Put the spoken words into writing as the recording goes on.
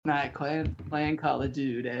Night playing Call of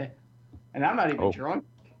Duty, and I'm not even drunk.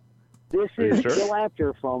 This is Bill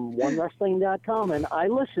Apter from OneWrestling.com, and I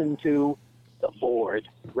listen to the Board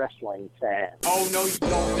Wrestling Fan. Oh, no, you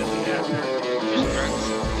don't, Billy Apter.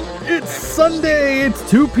 It's Sunday, it's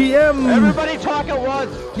 2 p.m. Everybody talk at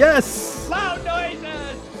once. Yes. Loud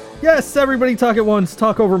noises. Yes, everybody talk at once.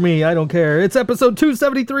 Talk over me. I don't care. It's episode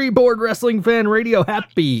 273, Board Wrestling Fan Radio.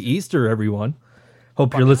 Happy Easter, everyone.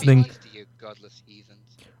 Hope you're listening. Easter, you godless heathens.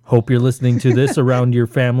 Hope you're listening to this around your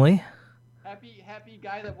family. Happy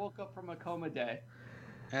guy that woke up from a coma day.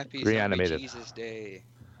 Happy Reanimated. Jesus Day.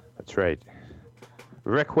 That's right.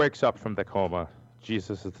 Rick wakes up from the coma.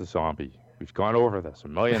 Jesus is the zombie. We've gone over this a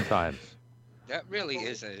million times. That really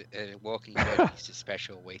is a Walking Dead Easter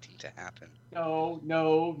special waiting to happen.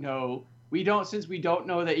 No. We don't, since we don't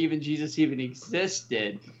know that even Jesus even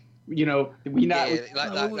existed. You know,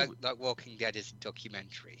 like Walking Dead is a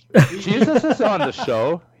documentary. Jesus is on the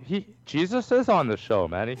show. Jesus is on the show,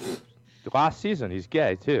 man. Last season, he's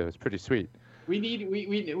gay too. It's pretty sweet. We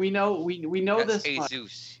know That's this much.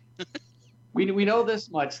 Jesus. We know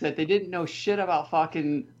this much, that they didn't know shit about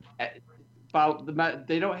they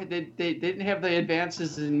didn't have the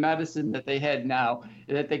advances in medicine that they had now,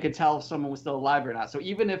 that they could tell if someone was still alive or not. So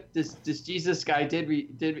even if this Jesus guy did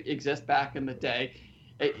exist back in the day,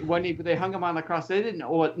 when they hung him on the cross, they didn't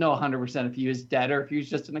know 100% if he was dead or if he was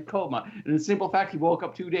just in a coma. And the simple fact, he woke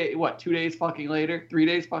up 2 days fucking later, 3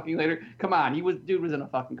 days fucking later. Come on, dude was in a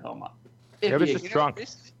fucking coma. It was just drunk.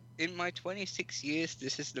 In my 26 years,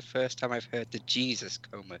 this is the first time I've heard the Jesus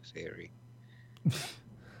coma theory.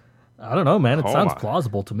 I don't know, man. It Coma. sounds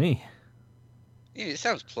plausible to me. Yeah, it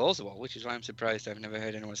sounds plausible, which is why I'm surprised I've never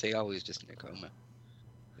heard anyone say, "Oh, he's just in a coma."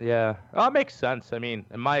 Yeah, well, it makes sense. I mean,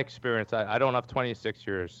 in my experience, I don't have 26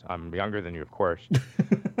 years. I'm younger than you, of course.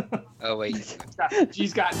 Oh wait,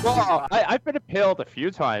 Well, I've been impaled a few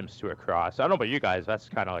times to a cross. I don't know about you guys. That's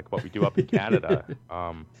kind of like what we do up in Canada.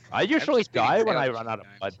 I usually die when I run out of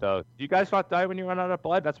blood, though. Do you guys not die when you run out of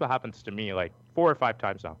blood? That's what happens to me like 4 or 5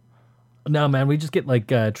 times now. No, man, we just get like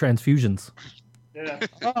transfusions. Yeah.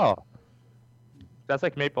 Oh, that's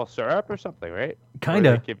like maple syrup or something, right?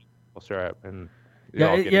 Kinda. Or they give you maple syrup and you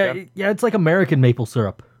all get it again? It's like American maple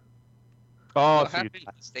syrup. Oh, what so happens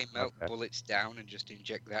is they melt okay. bullets down and just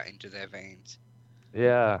inject that into their veins.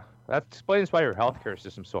 Yeah, that explains why your healthcare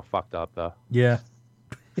system's so fucked up, though. Yeah.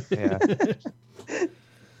 Yeah.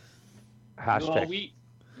 Hashtag. Well,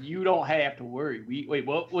 you don't have to worry. Wait,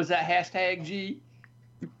 what was that hashtag, G?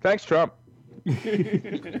 Thanks, Trump.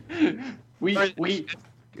 It's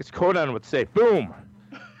Conan would say, boom.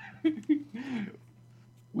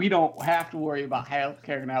 We don't have to worry about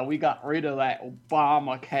healthcare now. We got rid of that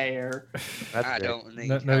Obamacare. I don't need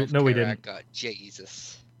no, we healthcare, didn't. I got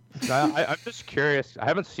Jesus. I'm just curious. I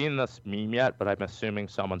haven't seen this meme yet, but I'm assuming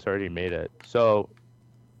someone's already made it. So,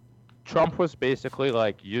 Trump was basically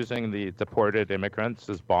like using the deported immigrants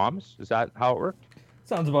as bombs. Is that how it worked?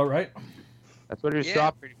 Sounds about right. That's what he was Yeah,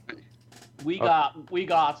 stopping. pretty much. We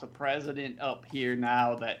got a president up here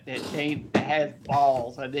now that has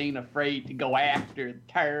balls and ain't afraid to go after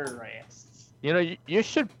terrorists. You know, you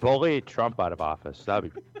should bully Trump out of office.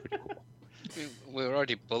 That'd be pretty cool. We're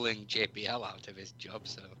already bullying JBL out of his job,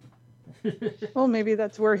 so. Well, maybe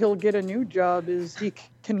that's where he'll get a new job, is he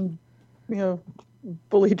can,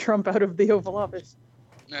 bully Trump out of the Oval Office.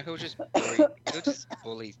 No, he'll just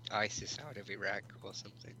bully ISIS out of Iraq or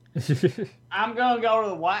something. I'm gonna go to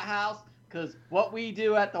the White House, because what we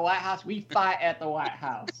do at the White House, we fight at the White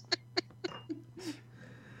House.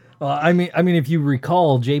 Well, I mean, if you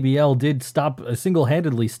recall, JBL did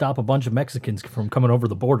single-handedly stop a bunch of Mexicans from coming over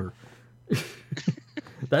the border.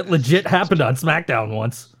 That legit happened on SmackDown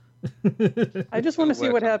once. I just want to see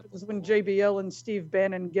what happens when JBL and Steve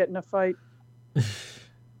Bannon get in a fight.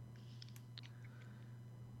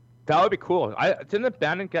 That would be cool. Didn't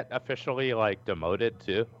Bannon get officially demoted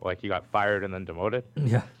too? Like he got fired and then demoted?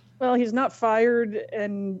 Yeah. Well, he's not fired,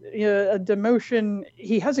 and a demotion,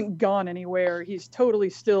 he hasn't gone anywhere. He's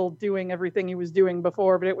totally still doing everything he was doing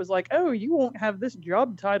before, but it was like, oh, you won't have this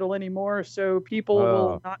job title anymore, so people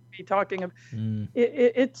will not be talking of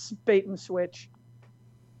it's bait and switch.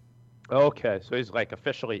 Okay, so he's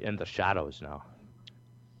officially in the shadows now.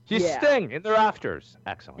 He's Yeah. Sting in the rafters.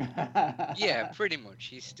 Excellent. Yeah, pretty much.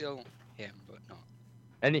 He's still him, but not.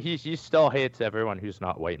 And he still hates everyone who's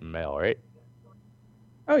not white and male, right?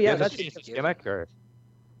 Oh, yeah, That's that's his gimmick, or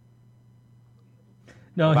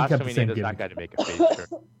No, he last kept time the we same needed that gimmick. guy to make a face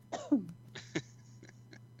turn.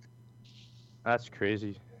 That's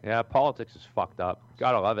crazy. Yeah, politics is fucked up.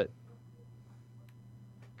 Gotta love it.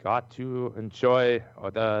 Got to enjoy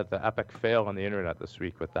the epic fail on the internet this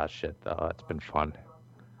week with that shit, though. It's been fun.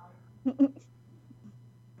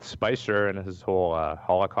 Spicer and his whole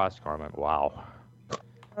Holocaust comment. Wow.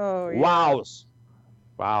 Oh, yeah. Wows.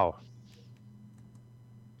 Wow.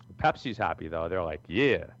 Pepsi's happy though. They're like,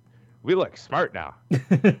 yeah, we look smart now.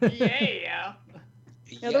 Yeah.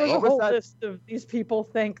 Yeah, there was a What was whole that? list of these people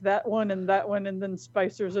thank that one, and then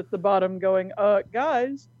Spicer's at the bottom going,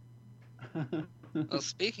 guys. Well,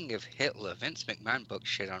 speaking of Hitler, Vince McMahon booked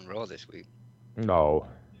shit on Raw this week. No.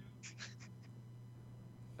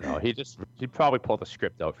 No, he probably pulled the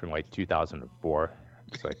script out from like 2004.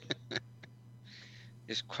 It's like,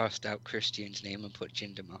 Just crossed out Christian's name and put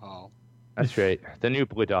Jinder Mahal. that's right. The new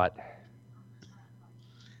blue dot.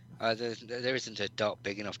 There isn't a dot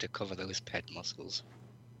big enough to cover those ped muscles.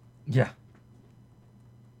 Yeah.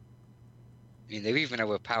 I mean, they've even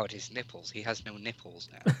overpowered his nipples. He has no nipples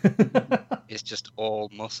now. It's just all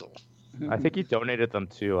muscle. I think he donated them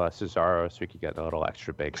to Cesaro so he could get a little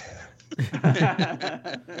extra big.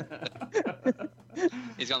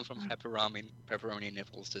 He's gone from pepperoni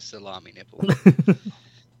nipples to salami nipples.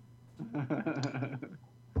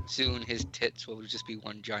 Soon his tits will just be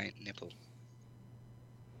one giant nipple.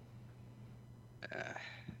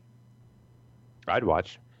 I'd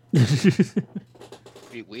watch.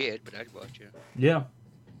 Pretty weird, but I'd watch it. Yeah.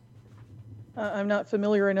 I'm not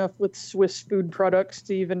familiar enough with Swiss food products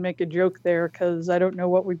to even make a joke there, because I don't know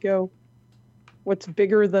what would go. What's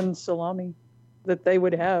bigger than salami that they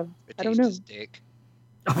would have? I don't know. Steak.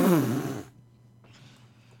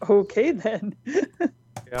 Okay, then. Yeah,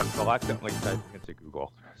 I'm reluctantly typing into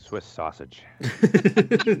Google. Swiss sausage.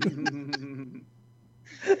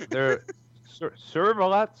 They're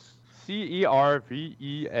cervelets.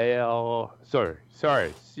 C-E-R-V-E-L.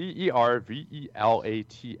 Sorry.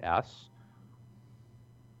 C-E-R-V-E-L-A-T-S.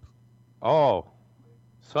 Oh.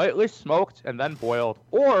 Slightly smoked and then boiled,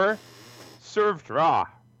 or served raw.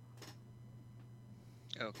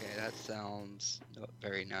 Okay, that sounds not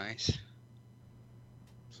very nice.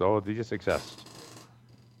 So these exist.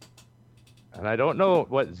 And I don't know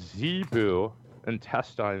what zebu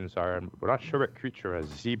intestines are. and We're not sure what creature a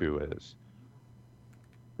zebu is.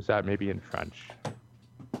 Is that maybe in French?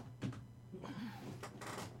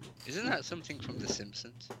 Isn't that something from The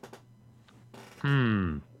Simpsons?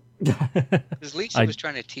 Because Lisa I- was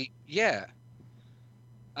trying to teach. Yeah.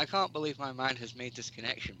 I can't believe my mind has made this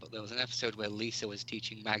connection, but there was an episode where Lisa was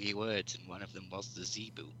teaching Maggie words, and one of them was the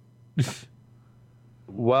zebu.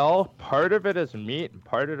 Well, part of it is meat, and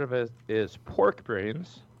part of it is pork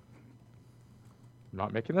brains. I'm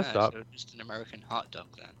not making this up. So just an American hot dog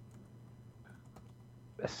then.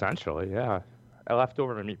 Essentially, yeah. I left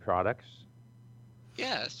over my meat products.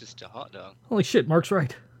 Yeah, it's just a hot dog. Holy shit, Mark's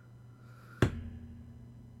right.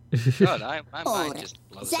 God, my mind just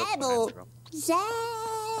blows up when I'm drunk.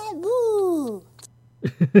 Zabu!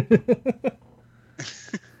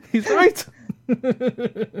 He's right.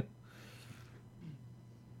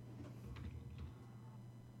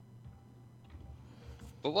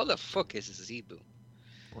 But what the fuck is a zebu?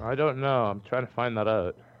 I don't know. I'm trying to find that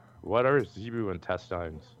out. What are zebu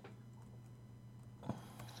intestines?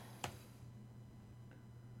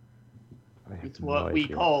 I have It's no what we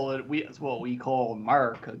idea. call it. It's what we call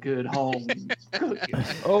Mark a good home cooking.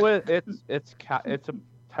 Oh, it's a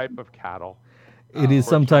type of cattle. It is Unfortunately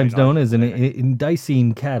sometimes not known as an clinic.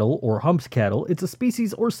 Indicine cattle or humps cattle. It's a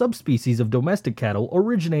species or subspecies of domestic cattle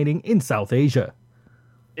originating in South Asia.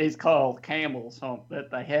 It's called Camel's Hump that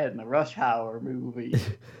they had in the Rush Hour movie.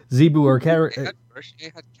 Zebu are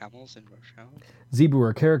They had camels in Rush Hour. Zebu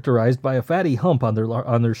are characterized by a fatty hump on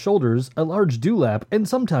their shoulders, a large dewlap, and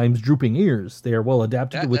sometimes drooping ears. They are well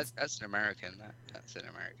adapted That's an American. That's an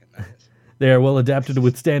American. That is. They are well adapted to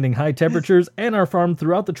withstanding high temperatures and are farmed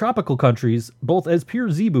throughout the tropical countries, both as pure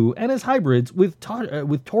zebu and as hybrids with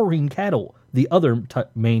taurine cattle, the other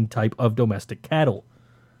main type of domestic cattle.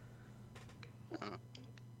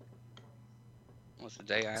 What's the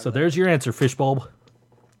day I So there's your answer, Fishbulb.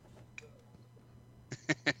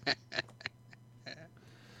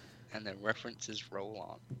 And the references roll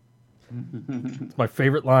on. It's my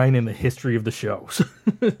favorite line in the history of the show.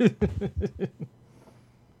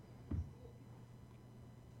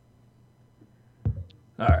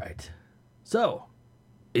 All right. So,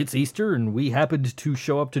 it's Easter, and we happened to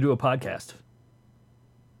show up to do a podcast.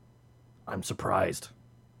 I'm surprised.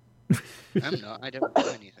 I'm not. I don't do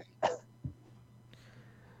anything.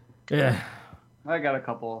 Yeah. I got a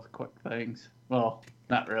couple of quick things. Well,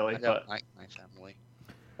 not really, I don't but like my family.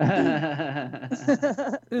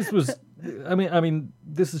 This was, I mean,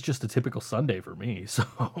 this is just a typical Sunday for me, so.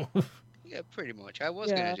 Yeah, pretty much. I was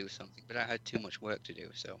gonna do something, but I had too much work to do,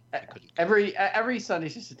 so I couldn't. every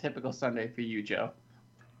Sunday's just a typical Sunday for you, Joe.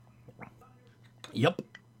 Yep.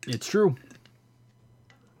 It's true.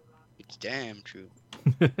 It's damn true.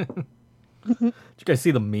 Did you guys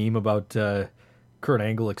see the meme about Kurt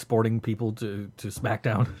Angle exporting people to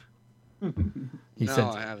SmackDown? He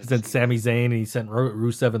sent Sami Zayn, and he sent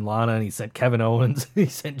Rusev and Lana, and he sent Kevin Owens, he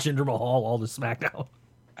sent Jinder Mahal all to SmackDown.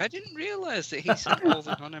 I didn't realize that he sent all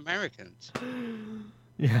the non-Americans.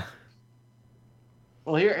 Yeah.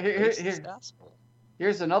 Well, here's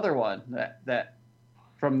another one that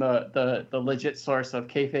from the legit source of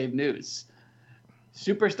kayfabe news.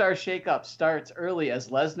 Superstar shakeup starts early as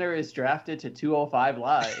Lesnar is drafted to 205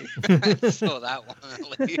 Live. I saw that one.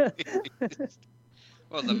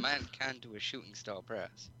 Well, the man can do a shooting star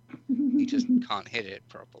press. He just can't hit it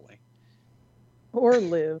properly. Or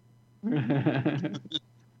live.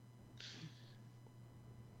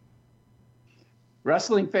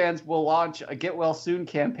 Wrestling fans will launch a Get Well Soon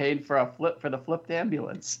campaign for the flipped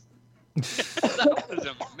ambulance. That was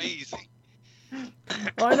amazing.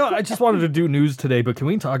 Well, I know. I just wanted to do news today, but can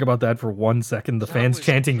we talk about that for 1 second? The fans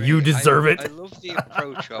chanting, great. "You deserve it." I love the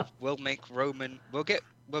approach of we'll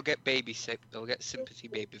get baby sick. They'll get sympathy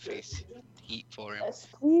babyface heat for him,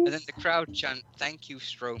 and then the crowd chant, "Thank you,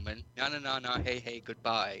 Strowman." No, hey,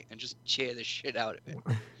 goodbye, and just cheer the shit out of it.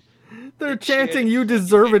 They're chanting, "You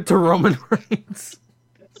deserve it" to Roman Reigns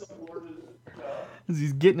as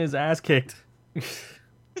he's getting his ass kicked.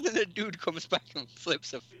 And then the dude comes back and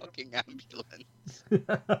flips a fucking ambulance. The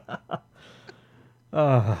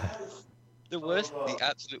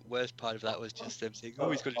absolute worst part of that was just them saying, "Oh,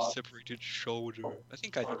 he's got a separated shoulder." I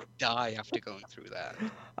think I'd die after going through that.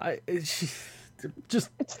 It's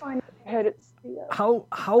fine. How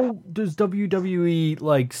does WWE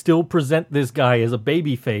still present this guy as a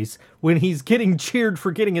babyface when he's getting cheered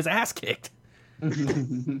for getting his ass kicked? I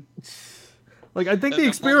think the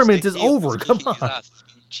experiment is over. Come on. His ass is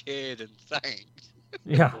being cheered and thanked.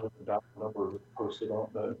 Yeah. Number posted on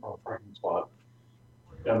the parking spot,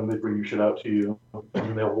 and then they bring your shit out to you, and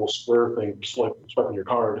then they have a little square thing, swiping your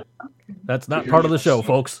card. That's not part of the show,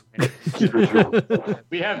 folks.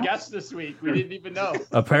 We have guests this week. We didn't even know.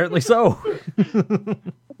 Apparently so.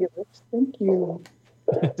 Thank you.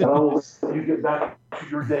 Well, you get back to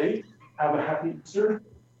your day. Have a happy Easter.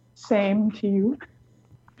 Same to you.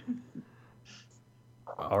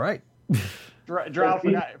 All right. Drow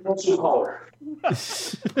forgot. What's your caller?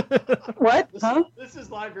 What? This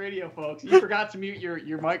is live radio, folks. You forgot to mute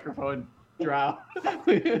your microphone, Drow.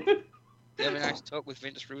 You have a nice talk with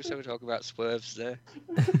Vince Russo, talk about swerves there.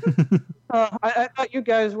 I thought you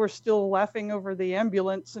guys were still laughing over the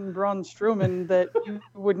ambulance and Braun Strowman that you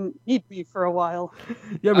wouldn't need me for a while.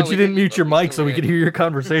 Yeah, but you didn't mute your mic so we could hear your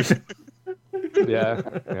conversation.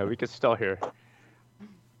 Yeah, we could still hear.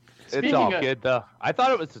 It's all good though. I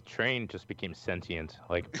thought it was the train just became sentient,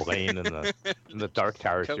 like Blaine in the Dark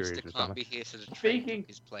Tower series or something. Be here, so the train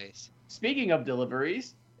his place. Speaking of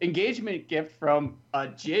deliveries, engagement gift from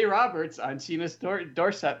Jay Roberts on Cena's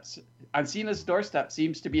doorstep. On Cena's doorstep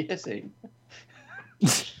seems to be hissing.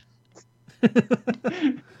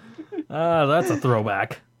 That's a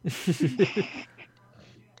throwback.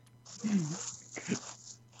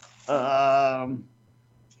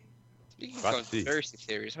 Speaking of conspiracy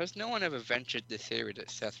theories, has no one ever ventured the theory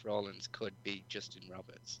that Seth Rollins could be Justin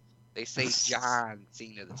Roberts? They say John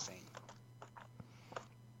Cena the same.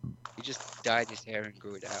 He just dyed his hair and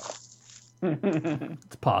grew it out.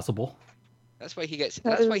 It's possible. That's why he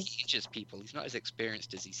injures people. He's not as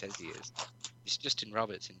experienced as he says he is. He's Justin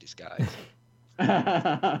Roberts in disguise.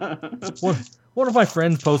 One of my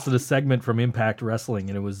friends posted a segment from Impact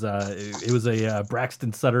Wrestling, and it was a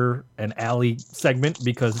Braxton Sutter and Allie segment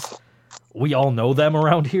because we all know them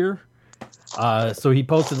around here. So he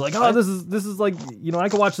posted this is like, I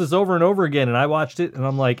can watch this over and over again, and I watched it, and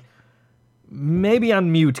I'm like, maybe I'm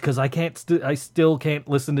mute because I still can't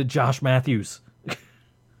listen to Josh Matthews.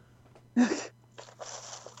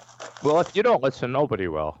 Well, if you don't listen, nobody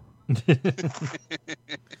will.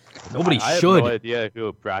 Nobody I should. have no idea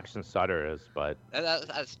who Braxton Sutter is, but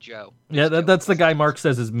that's Joe. Yeah, that's the guy Mark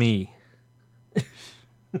says is me.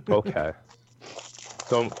 Okay.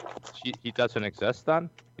 So he doesn't exist then?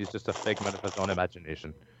 He's just a figment of his own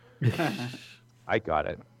imagination. I got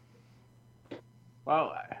it.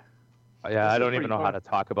 Well, yeah, I don't even know how to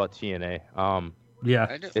talk about TNA. Yeah,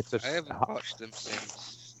 I haven't watched them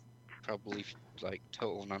since probably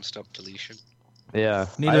total nonstop deletion. Yeah,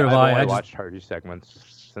 neither have I. I watched Hardy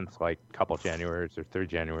segments since a couple Januaries or 3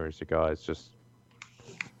 Januaries ago. It's just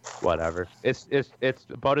whatever. It's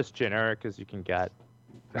about as generic as you can get.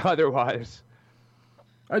 Otherwise,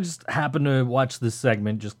 I just happened to watch this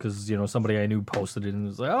segment just because somebody I knew posted it and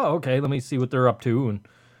was like, oh, okay, let me see what they're up to, and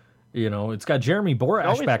it's got Jeremy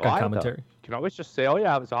Borash back on commentary. can always just say, "Oh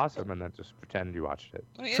yeah, it was awesome," and then just pretend you watched it.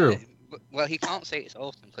 Well, yeah, True. Well, he can't say it's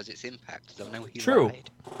awesome because it's Impact. They'll know he True.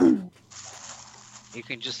 lied. You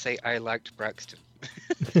can just say, "I liked Braxton."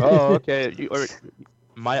 Oh, okay.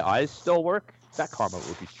 My eyes still work. That comment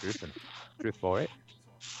would be truthful, right?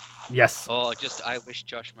 Yes. Or just, "I wish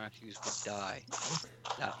Josh Matthews would die."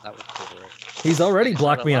 That would cover it. He's already It's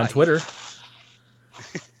blocked not a me on lie. Twitter.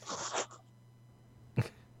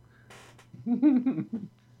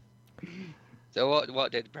 So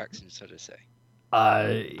what did Braxton sort of say?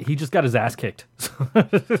 He just got his ass kicked.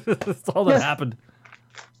 That's all that happened.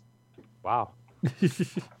 Wow.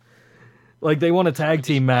 Like they won a tag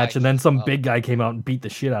team match, and then some Wow. big guy came out and beat the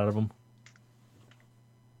shit out of him.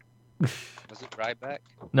 Was it Ryback?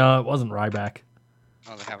 No, it wasn't Ryback.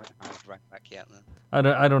 Oh, they haven't hired Ryback yet then.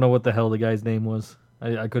 I don't know what the hell the guy's name was.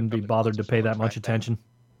 I couldn't be Nobody bothered to wants to pay watch that much Ryback. attention.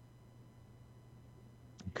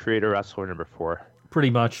 Creator wrestler number 4. Pretty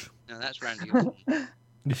much. No, that's Randy Orton.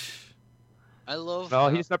 I love. No, how-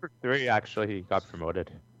 he's number 3. Actually, he got promoted.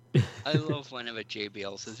 I love whenever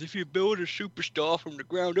JBL says, "If you build a superstar from the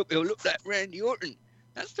ground up, he'll look like Randy Orton."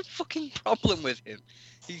 That's the fucking problem with him.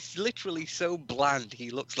 He's literally so bland. He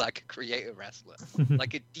looks like a creator wrestler,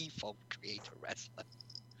 like a default creator wrestler.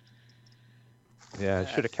 Yeah,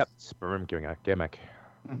 should have kept sperm gimmick.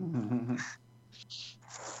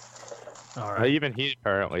 All right. Even he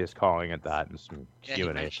apparently is calling it that in some Yeah, he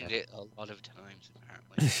Q&A. mentioned it a lot of times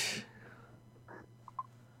apparently.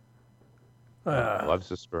 Loves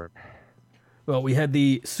the sperm. Well, we had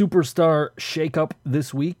the Superstar Shakeup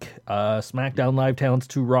this week. SmackDown Live Towns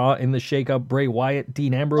to Raw in the Shakeup. Bray Wyatt,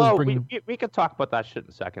 Dean Ambrose Oh, bringing. we could talk about that shit in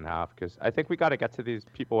the second half because I think we got to get to these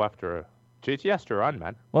people after JT has to run,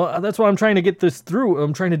 man. Well, that's why I'm trying to get this through.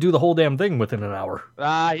 I'm trying to do the whole damn thing within an hour.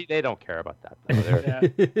 They don't care about that. Though.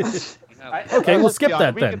 They're- You know, Okay, we'll Let's be skip honest,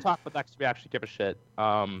 that we then. can talk about that because we actually give a shit.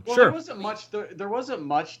 Well, Sure. there wasn't much. There wasn't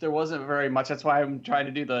much. There wasn't very much. That's why I'm trying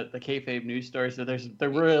to do the kayfabe news story. So there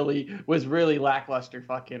really was really lackluster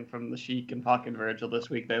fucking from the Sheik and fucking Virgil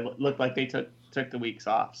this week. They looked like they took the weeks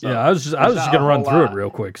off. So Yeah, I was just there's gonna not a run whole through lot. it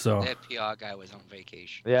real quick. So their PR guy was on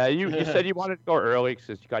vacation. Yeah, you said you wanted to go early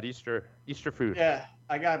because you got Easter food. Yeah,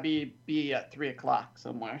 I gotta be at 3:00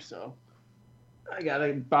 somewhere. So I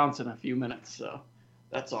gotta bounce in a few minutes. So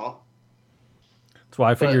that's all. that's why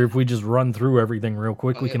I figure if we just run through everything real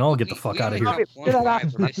quick, we can all get the fuck out of We here. only have one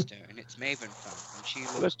live listener, and it's Maven fan, and she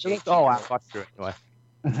loves Let's JT. oh, I fucked through it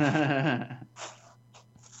anyway.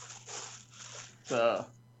 So,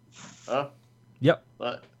 Yep.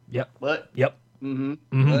 What? Yep. What? Yep. Mm-hmm.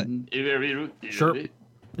 Mm-hmm. Sure.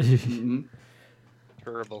 Mm-hmm.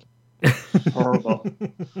 Terrible. Horrible.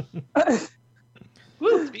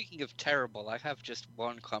 Speaking of terrible, I have just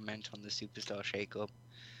one comment on the Superstar Shakeup,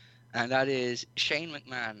 and that is Shane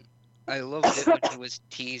McMahon. I loved it when he was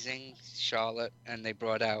teasing Charlotte, and they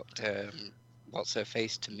brought out what's her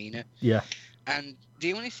face, Tamina. Yeah. And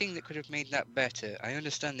the only thing that could have made that better, I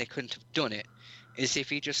understand they couldn't have done it, is if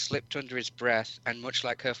he just slipped under his breath, and much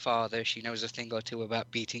like her father, she knows a thing or two about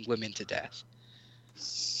beating women to death.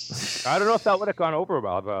 I don't know if that would have gone over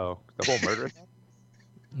well though. The whole murder thing.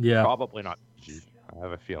 Yeah. Probably not. I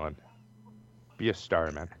have a feeling. Be a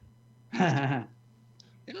star, man.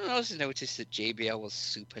 Anyone else notice that JBL was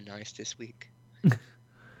super nice this week?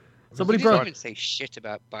 Somebody He didn't brought. even say shit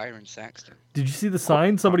about Byron Saxton. Did you see the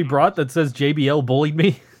sign somebody brought that says JBL bullied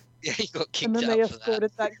me? Yeah, he got And kicked then they out for that.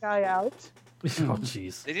 escorted that guy out. Oh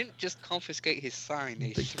jeez. They didn't just confiscate his sign;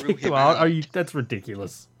 they They threw kicked him him out. out. Are you? That's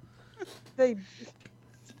ridiculous. They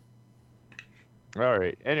All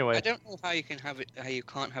right. I Anyway, don't know how you can have it. How you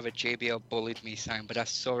can't have a JBL bullied me sign, but I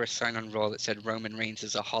saw a sign on Raw that said Roman Reigns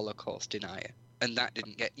is a Holocaust denier, and that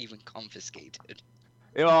didn't get even confiscated.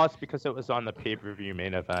 well, it's because it was on the pay-per-view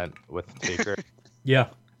main event with Taker, Yeah.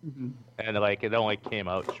 and like it only came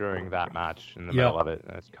out during that match in the Yeah. middle of it,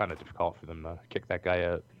 and it's kind of difficult for them to kick that guy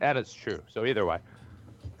out. And it's true. So either way,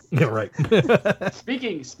 Yeah. Right.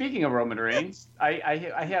 Speaking of Roman Reigns,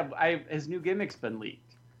 I have his new gimmick's been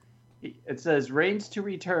leaked. It says Reigns to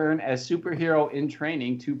return as superhero in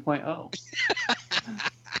training 2.0.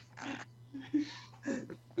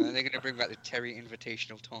 And they're gonna bring back the Terry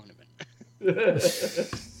Invitational Tournament.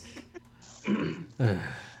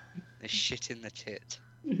 The shit in the tit.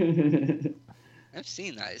 I've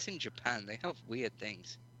seen that. It's in Japan. They have weird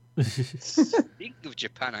things. Speaking of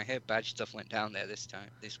Japan, I heard bad stuff went down there this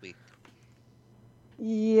week.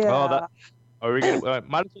 yeah. Oh, that- are we gonna?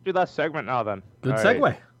 Might as well do that segment now then. Good All right,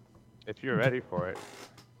 segue. if you're ready for it.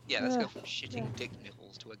 Yeah, let's Yeah. go from shitting dick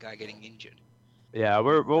nipples to a guy getting injured. Yeah,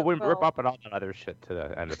 we're Well- bumping all that other shit to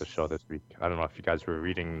the end of the show this week. I don't know if you guys were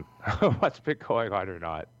reading what's been going on or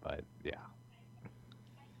not, but yeah.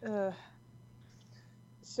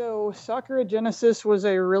 So Sakura Genesis was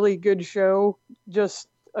a really good show just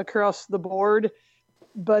across the board,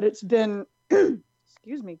 but it's been,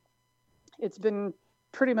 excuse me, it's been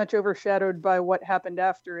pretty much overshadowed by what happened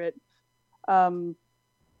after it.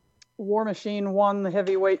 War Machine won the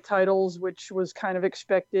heavyweight titles, which was kind of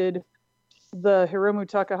expected. The Hiromu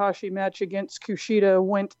Takahashi match against Kushida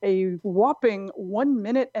went a whopping 1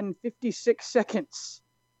 minute and 56 seconds.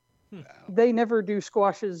 Wow. They never do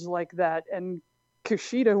squashes like that, and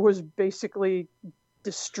Kushida was basically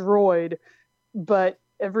destroyed, but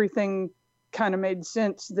everything kind of made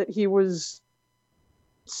sense that he was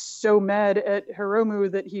so mad at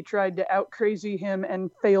Hiromu that he tried to out-crazy him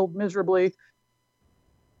and failed miserably.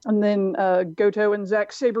 And then Goto and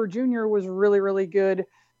Zack Sabre Jr. was really, really good.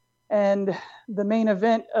 And the main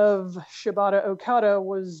event of Shibata Okada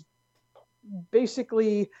was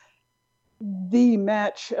basically the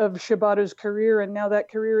match of Shibata's career, and now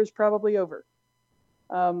that career is probably over.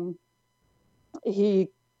 He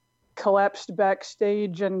collapsed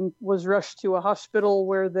backstage and was rushed to a hospital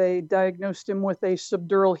where they diagnosed him with a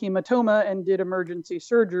subdural hematoma and did emergency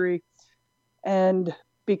surgery. And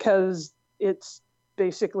because it's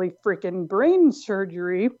basically freaking brain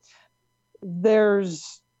surgery,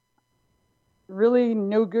 there's really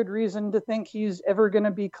no good reason to think he's ever going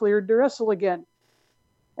to be cleared to wrestle again.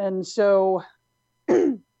 And so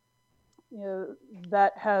that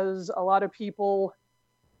has a lot of people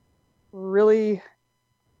really,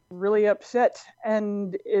 really upset.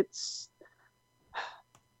 And it's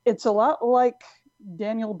a lot like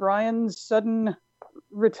Daniel Bryan's sudden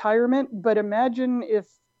retirement, but imagine if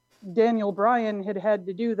Daniel Bryan had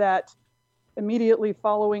to do that immediately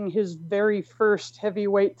following his very first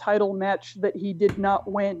heavyweight title match that he did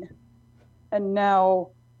not win. And now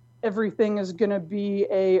everything is going to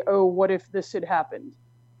be what if this had happened?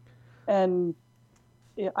 And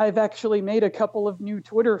I've actually made a couple of new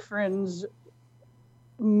Twitter friends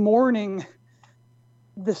mourning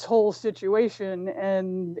this whole situation,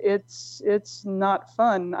 and it's not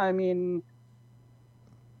fun. I mean,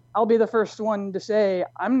 I'll be the first one to say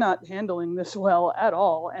I'm not handling this well at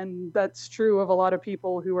all. And that's true of a lot of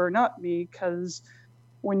people who are not me, because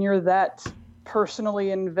when you're that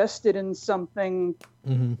personally invested in something,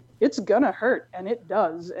 it's gonna hurt, and it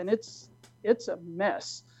does, and it's a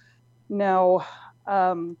mess. Now,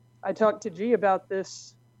 I talked to G about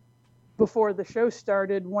this before the show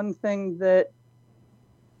started. One thing that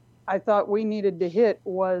I thought we needed to hit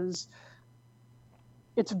was,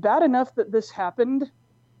 it's bad enough that this happened.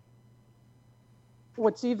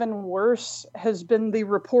 What's even worse has been the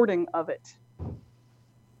reporting of it,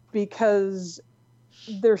 because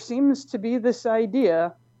there seems to be this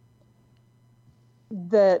idea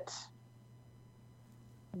that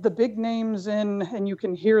the big names in, and you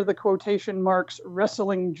can hear the quotation marks,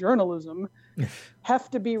 wrestling journalism have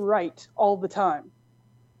to be right all the time.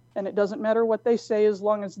 And it doesn't matter what they say as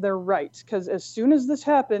long as they're right. Because as soon as this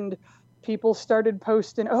happened, people started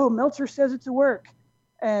posting, oh, Meltzer says it's a work.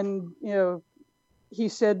 And, he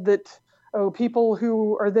said that, oh, people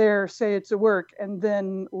who are there say it's a work. And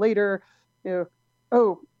then later,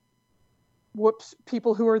 oh, whoops,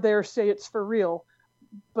 people who are there say it's for real.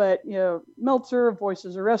 But, Meltzer,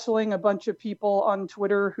 Voices of Wrestling, a bunch of people on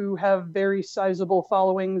Twitter who have very sizable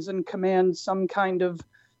followings and command some kind of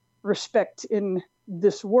respect in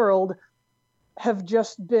this world have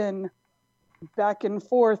just been back and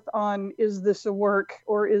forth on, is this a work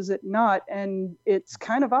or is it not? And it's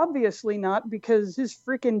kind of obviously not, because his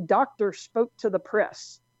freaking doctor spoke to the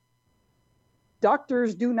press.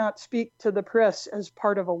 Doctors do not speak to the press as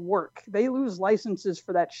part of a work. They lose licenses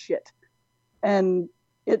for that shit. And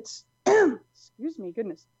it's, excuse me,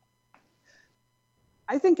 goodness.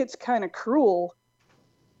 I think it's kind of cruel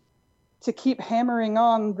to keep hammering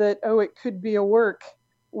on that, oh, it could be a work,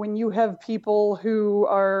 when you have people who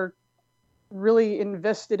are really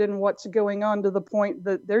invested in what's going on to the point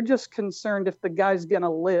that they're just concerned if the guy's going to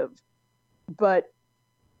live. But,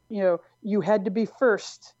 you had to be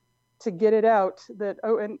first to get it out that,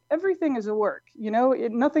 oh, and everything is a work.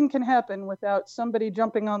 Nothing can happen without somebody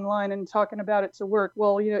jumping online and talking about it's a work.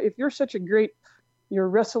 Well, if you're such a great,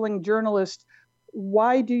 wrestling journalist,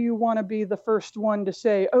 why do you want to be the first one to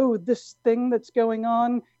say, oh, this thing that's going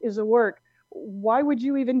on is a work? Why would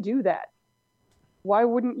you even do that? Why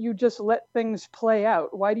wouldn't you just let things play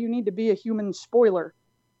out? Why do you need to be a human spoiler?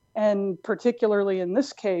 And particularly in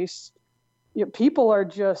this case, people are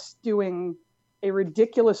just doing a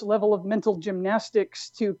ridiculous level of mental gymnastics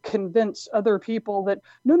to convince other people that,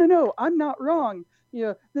 no, I'm not wrong.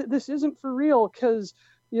 This isn't for real, because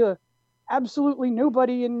absolutely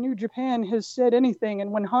nobody in New Japan has said anything.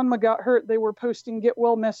 And when Hanma got hurt, they were posting get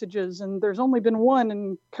well messages, and there's only been one,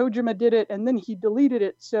 and Kojima did it, and then he deleted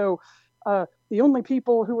it. So the only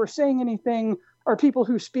people who are saying anything are people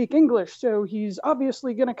who speak English. So he's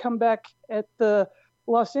obviously going to come back at the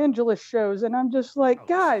Los Angeles shows. And I'm just like,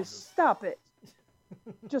 guys, stop it.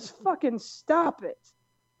 Just fucking stop it.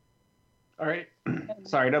 All right.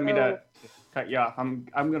 Sorry, don't mean to cut you off. I'm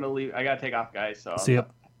gonna leave. I gotta take off, guys. So See ya.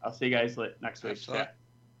 I'll see you guys next week.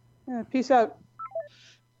 Yeah, peace out.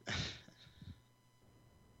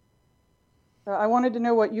 I wanted to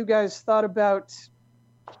know what you guys thought about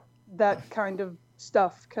that kind of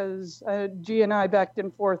stuff, because G and I backed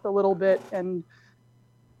and forth a little bit, and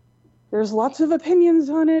there's lots of opinions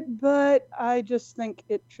on it, but I just think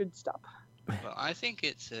it should stop. Well, I think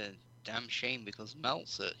it's a damn shame, because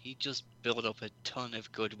Meltzer, he just built up a ton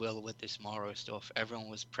of goodwill with this Morrow stuff. Everyone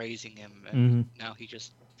was praising him, and now he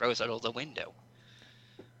just throws it out the window.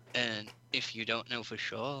 And if you don't know for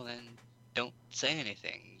sure, then don't say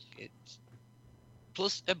anything. It's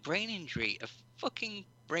plus a brain injury, a fucking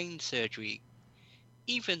brain surgery.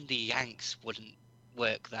 Even the Yanks wouldn't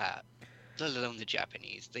work that, let alone the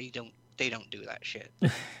Japanese. They don't do that shit.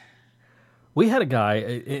 We had a guy,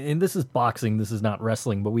 and this is boxing, this is not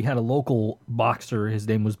wrestling, but we had a local boxer. His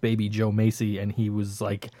name was Baby Joe Macy, and he was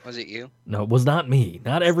like... Was it you? No, it was not me.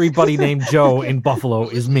 Not everybody named Joe in Buffalo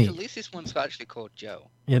is me. At least this one's actually called Joe.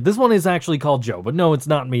 Yeah, this one is actually called Joe, but no, it's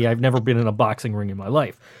not me. I've never been in a boxing ring in my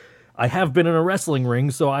life. I have been in a wrestling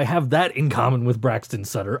ring, so I have that in common with Braxton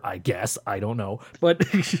Sutter, I guess. I don't know. But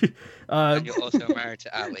and you're also married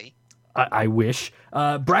to Ali. I wish.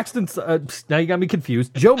 Braxton, now you got me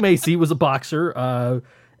confused. Joe Macy was a boxer,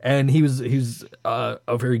 and he was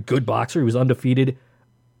a very good boxer. He was undefeated.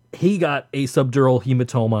 He got a subdural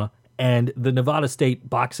hematoma, and the Nevada State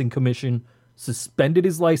Boxing Commission suspended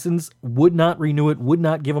his license, would not renew it, would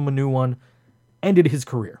not give him a new one, ended his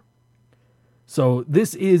career. So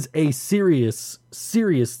this is a serious,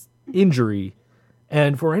 serious injury,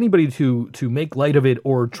 and for anybody to make light of it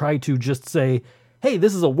or try to just say, hey,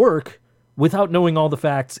 this is a work, without knowing all the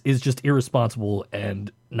facts, is just irresponsible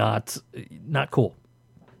and not cool.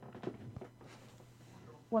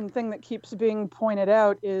 One thing that keeps being pointed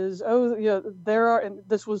out is, there are, and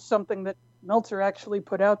this was something that Meltzer actually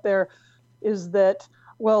put out there, is that,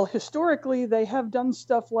 well, historically they have done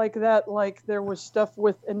stuff like that. Like there was stuff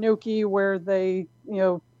with Inoki where they,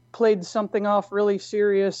 played something off really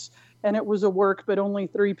serious and it was a work, but only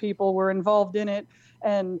 3 people were involved in it.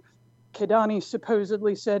 And Kidani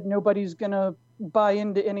supposedly said nobody's going to buy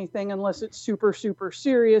into anything unless it's super, super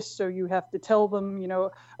serious. So you have to tell them,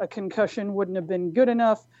 a concussion wouldn't have been good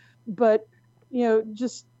enough. But,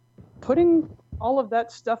 just putting all of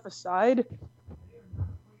that stuff aside,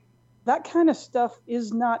 that kind of stuff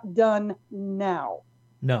is not done now.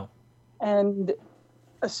 No. And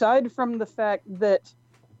aside from the fact that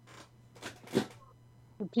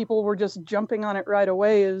people were just jumping on it right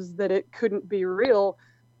away, is that it couldn't be real.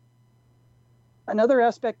 Another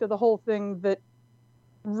aspect of the whole thing that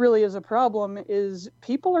really is a problem is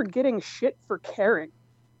people are getting shit for caring.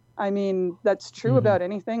 I mean, that's true about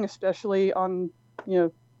anything, especially on,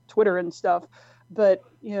 Twitter and stuff. But,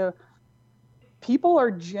 people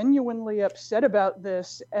are genuinely upset about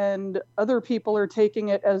this, and other people are taking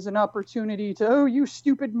it as an opportunity to, oh, you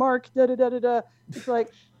stupid Mark, da-da-da-da-da. It's like,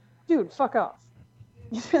 dude, fuck off.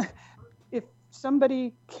 If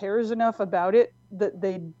somebody cares enough about it that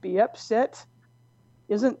they'd be upset,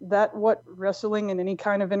 isn't that what wrestling and any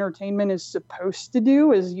kind of entertainment is supposed to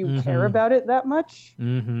do, is you care about it that much?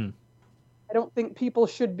 I don't think people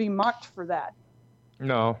should be mocked for that.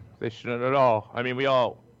 No, they shouldn't at all. I mean, we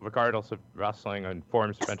all, regardless of wrestling and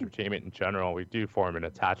forms of entertainment in general, we do form an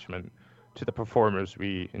attachment to the performers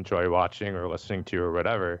we enjoy watching or listening to or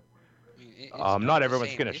whatever. Not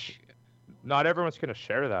everyone's gonna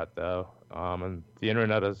share that though. And the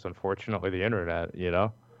internet is unfortunately the internet,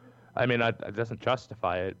 I mean, it doesn't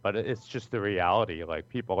justify it, but it's just the reality. Like,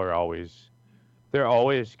 people are they're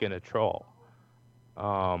always going to troll.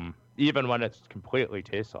 Even when it's completely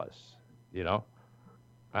tasteless,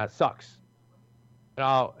 That sucks.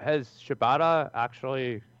 Now, has Shibata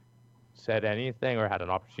actually said anything or had an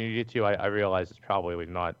opportunity to? I realize it's probably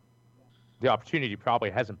not. The opportunity probably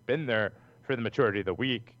hasn't been there for the majority of the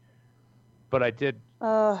week. But I did...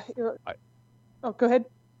 go ahead.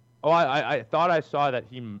 Oh, I thought I saw that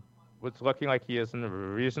he was looking like he is in a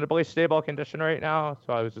reasonably stable condition right now.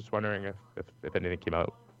 So I was just wondering if anything came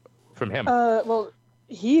out from him. Well,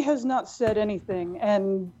 he has not said anything.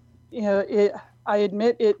 And, I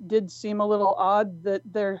admit it did seem a little odd that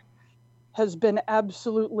there has been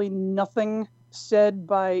absolutely nothing said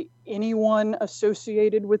by anyone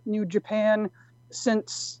associated with New Japan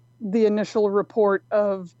since the initial report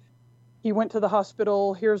of he went to the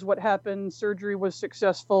hospital, here's what happened, surgery was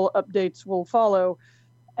successful, updates will follow.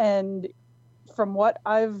 And from what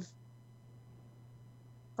I've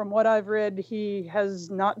read, he has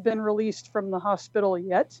not been released from the hospital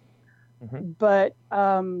yet. Mm-hmm. But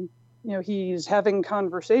he's having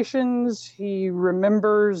conversations. He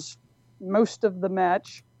remembers most of the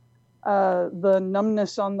match. The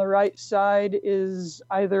numbness on the right side is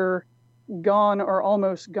either gone or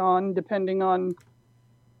almost gone, depending on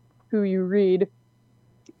who you read.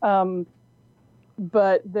 But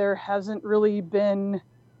there hasn't really been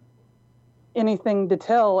anything to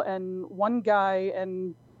tell. And one guy,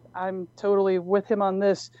 and I'm totally with him on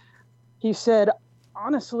this, he said,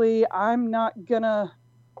 honestly, I'm not gonna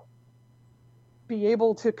be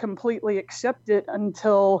able to completely accept it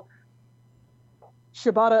until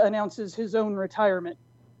Shibata announces his own retirement.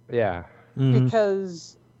 Yeah. Mm-hmm.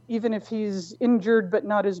 Because even if he's injured but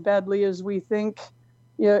not as badly as we think,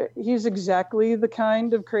 he's exactly the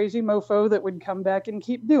kind of crazy mofo that would come back and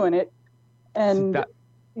keep doing it. And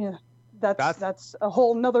that's a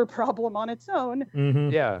whole nother problem on its own.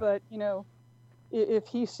 Mm-hmm. Yeah. But, if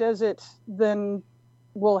he says it, then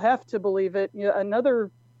we'll have to believe it.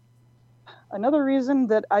 Another reason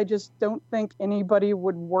that I just don't think anybody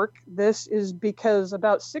would work this is because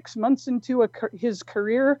about 6 months into his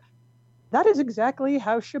career, that is exactly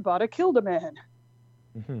how Shibata killed a man.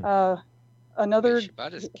 Mm-hmm.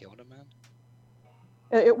 Shibata's killed a man?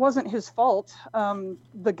 It wasn't his fault.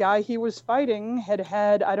 The guy he was fighting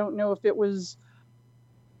had, I don't know if it was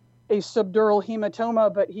a subdural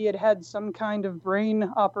hematoma, but he had some kind of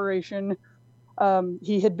brain operation.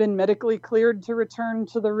 He had been medically cleared to return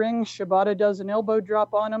to the ring. Shibata does an elbow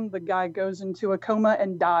drop on him. The guy goes into a coma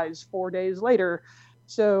and dies 4 days later.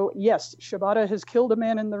 So, yes, Shibata has killed a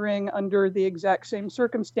man in the ring under the exact same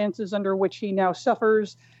circumstances under which he now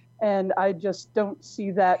suffers, and I just don't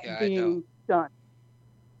see that being done.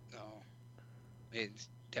 No, it's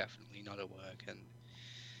definitely not a work, and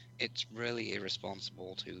it's really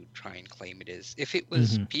irresponsible to try and claim it is. If it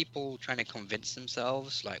was people trying to convince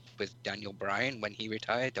themselves, like with Daniel Bryan when he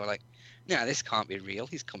retired, they were like, "Nah, this can't be real.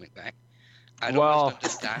 He's coming back." I don't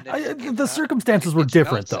understand it. The circumstances were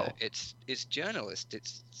different, though. It's journalists.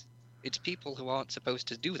 It's people who aren't supposed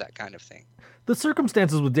to do that kind of thing. The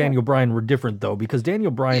circumstances with Daniel Bryan were different, though, because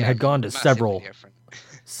Daniel Bryan had gone to several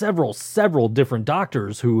different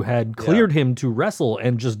doctors who had cleared him to wrestle,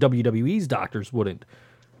 and just WWE's doctors wouldn't.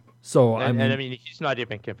 So I mean, he's not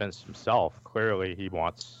even convinced himself. Clearly, he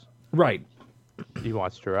wants to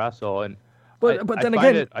wrestle, and but then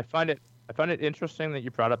again, I find it interesting that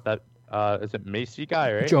you brought up that is it Macy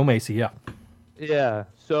guy, right? Joe Macy, yeah. Yeah.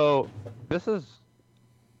 So this is,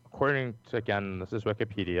 according to, again, this is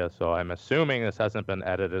Wikipedia, so I'm assuming this hasn't been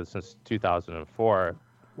edited since 2004.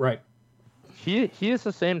 Right. He is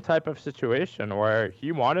the same type of situation where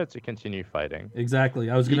he wanted to continue fighting. Exactly.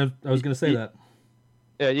 I was gonna say that.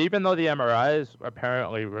 Yeah, even though the MRIs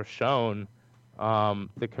apparently were shown,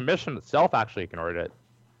 the commission itself actually ignored it,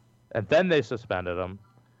 and then they suspended him.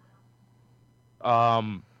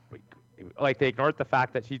 Like they ignored the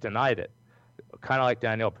fact that he denied it, kind of like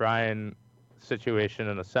Daniel Bryan situation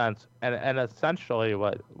in a sense, and essentially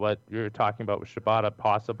what you're talking about with Shibata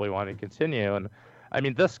possibly wanting to continue. And I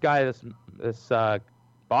mean, this guy, this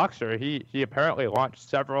boxer, he apparently launched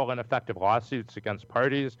several ineffective lawsuits against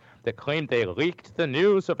parties that claimed they leaked the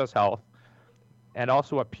news of his health, and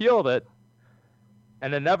also appealed it.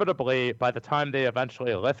 And inevitably, by the time they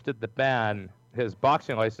eventually lifted the ban, his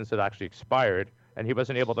boxing license had actually expired, and he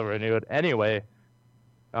wasn't able to renew it anyway,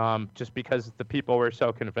 just because the people were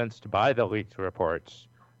so convinced by the leaked reports.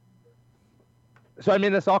 So I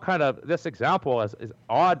mean, this example is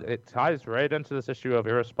odd. It ties right into this issue of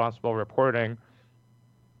irresponsible reporting,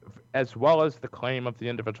 as well as the claim of the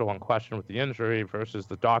individual in question with the injury versus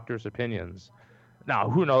the doctor's opinions. Now,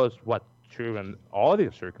 who knows what's true in all of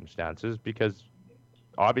these circumstances, because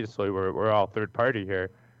obviously we're all third party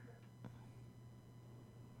here.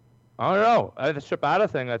 I don't know. The Shibata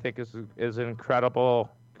thing, I think, is an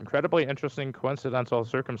incredibly interesting coincidental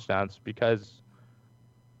circumstance, because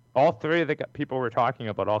all three of the people we're talking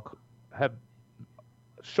about all have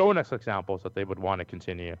shown us examples that they would want to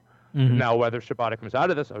continue. Mm-hmm. Now, whether Shibata comes out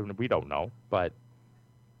of this, we don't know. But,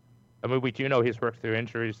 I mean, we do know he's worked through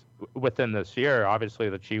injuries within this year, obviously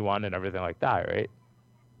the G1 and everything like that, right?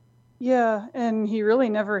 Yeah, and he really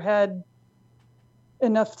never had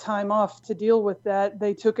enough time off to deal with that.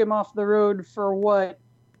 They took him off the road for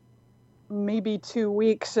maybe 2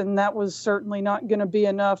 weeks, and that was certainly not going to be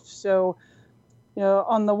enough. So,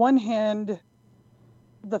 on the one hand,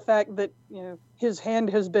 the fact that, his hand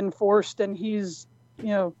has been forced and he's,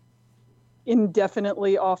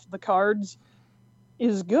 indefinitely off the cards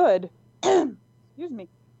is good. Excuse me.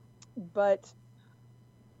 But,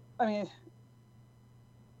 I mean,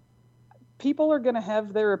 people are going to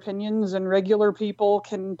have their opinions, and regular people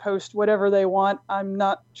can post whatever they want. I'm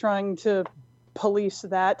not trying to police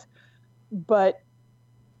that, but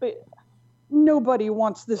nobody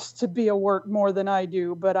wants this to be a work more than I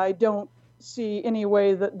do, but I don't see any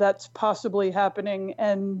way that that's possibly happening.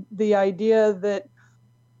 And the idea that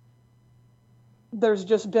there's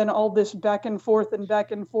just been all this back and forth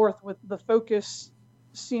with the focus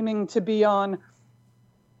seeming to be on,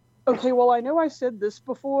 okay, well, I know I said this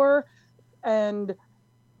before, and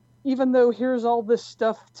even though here's all this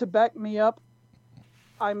stuff to back me up,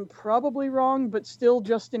 I'm probably wrong, but still,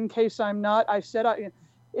 just in case I'm not, I said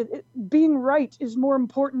being right is more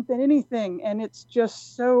important than anything, and it's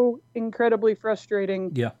just so incredibly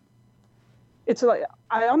frustrating. Yeah. It's like,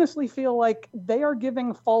 I honestly feel like they are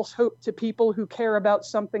giving false hope to people who care about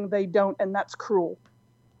something they don't, and that's cruel.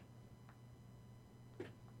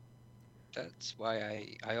 That's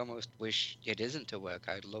why I almost wish it isn't a work.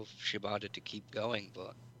 I'd love Shibata to keep going,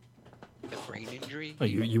 but the brain injury... Oh,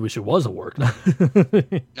 you wish it was a work.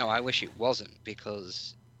 No, I wish it wasn't,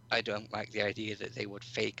 because I don't like the idea that they would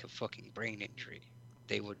fake a fucking brain injury.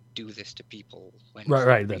 They would do this to people when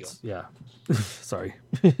right, that's, yeah. Sorry.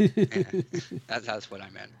 That's what I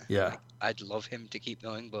meant. Yeah. Like, I'd love him to keep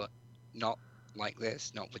going, but not like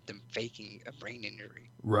this, not with them faking a brain injury.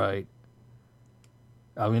 Right.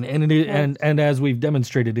 I mean, and as we've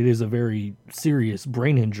demonstrated, it is a very serious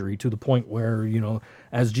brain injury, to the point where,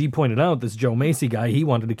 as G pointed out, this Joe Macy guy, he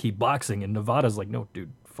wanted to keep boxing, and Nevada's like, no,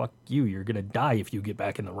 dude, fuck you. You're going to die if you get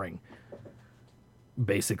back in the ring.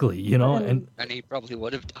 Basically, and he probably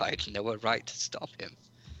would have died, and they were right to stop him.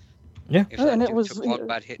 Yeah. And it was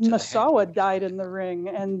Misawa died in the ring,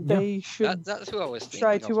 and they should that's who I was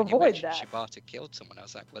try to avoid that. Shibata killed someone. I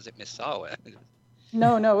was like, was it Misawa?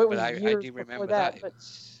 No, it was I years do remember before that. It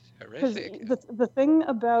was horrific. The thing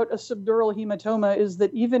about a subdural hematoma is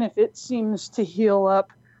that even if it seems to heal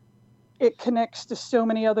up, it connects to so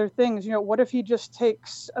many other things. What if he just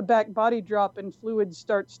takes a back body drop and fluid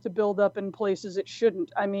starts to build up in places it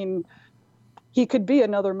shouldn't? I mean, he could be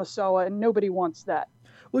another Misawa, and nobody wants that.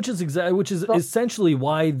 Which is essentially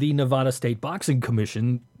why the Nevada State Boxing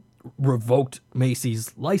Commission revoked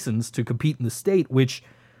Macy's license to compete in the state, which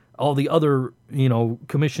all the other,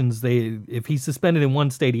 commissions, if he's suspended in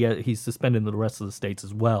one state, he's suspended in the rest of the states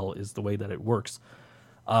as well, is the way that it works.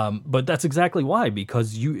 But that's exactly why,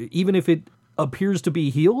 because even if it appears to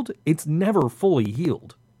be healed, it's never fully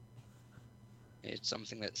healed. It's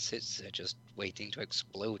something that sits there just waiting to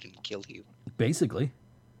explode and kill you. Basically.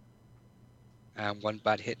 One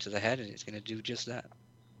bad hit to the head, and it's going to do just that.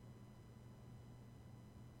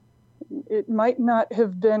 It might not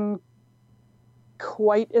have been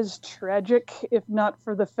quite as tragic, if not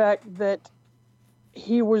for the fact that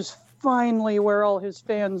he was finally where all his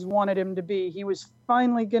fans wanted him to be. He was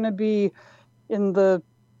finally going to be in the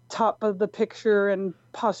top of the picture and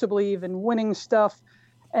possibly even winning stuff.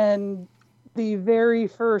 And the very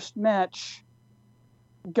first match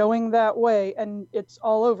going that way, and it's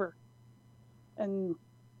all over. And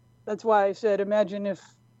that's why I said, imagine if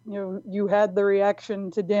you had the reaction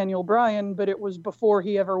to Daniel Bryan, but it was before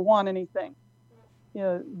he ever won anything.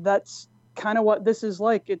 That's kind of what this is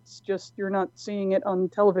like. It's just you're not seeing it on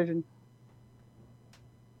television.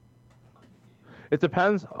 It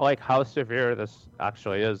depends, how severe this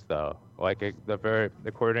actually is, though.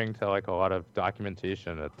 According to a lot of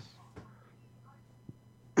documentation, it's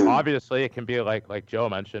obviously it can be like Joe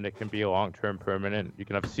mentioned, it can be long-term permanent. You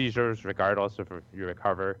can have seizures regardless if you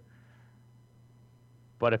recover.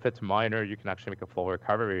 But if it's minor, you can actually make a full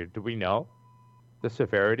recovery. Do we know the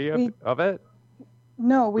severity of it?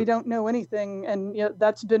 No, we don't know anything, and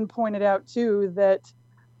that's been pointed out too, that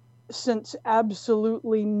since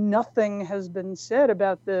absolutely nothing has been said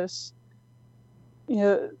about this,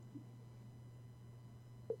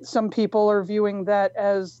 some people are viewing that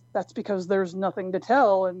as that's because there's nothing to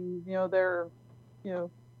tell, and they're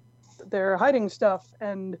hiding stuff.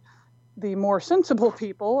 And the more sensible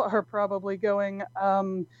people are probably going,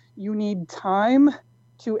 you need time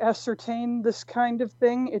to ascertain this kind of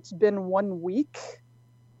thing. It's been 1 week.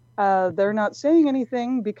 They're not saying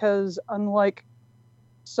anything because, unlike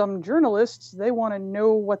some journalists, they want to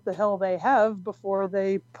know what the hell they have before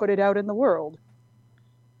they put it out in the world.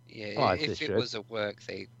 Yeah, if it was a work,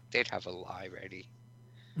 they'd have a lie ready.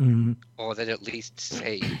 Mm-hmm. Or they'd at least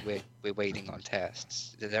say, we're waiting on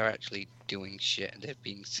tests. They're actually doing shit, and they're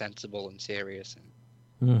being sensible and serious,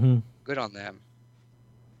 and good on them.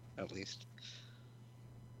 at least.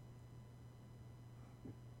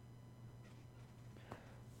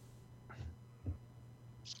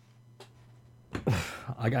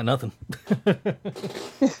 I got nothing.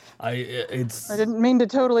 I didn't mean to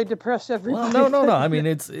totally depress everybody. Well, no. I mean,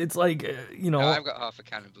 it's like No, I've got half a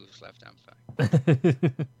can of booze left. I'm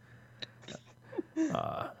fine.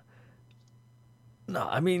 No,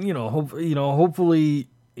 I mean, hopefully,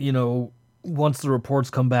 once the reports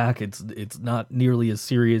come back, it's not nearly as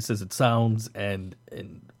serious as it sounds, and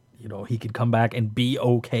he could come back and be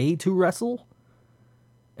okay to wrestle.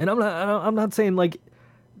 And I'm not saying like,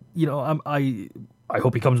 I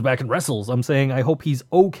hope he comes back and wrestles. I'm saying I hope he's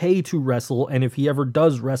okay to wrestle, and if he ever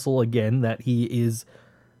does wrestle again, that he is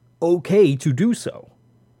okay to do so.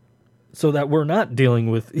 So that we're not dealing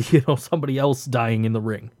with, somebody else dying in the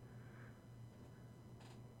ring.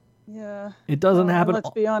 Yeah. It doesn't happen. Let's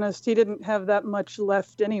be honest, he didn't have that much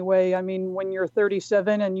left anyway. I mean, when you're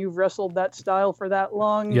 37 and you've wrestled that style for that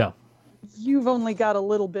long, yeah, you've only got a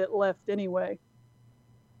little bit left anyway.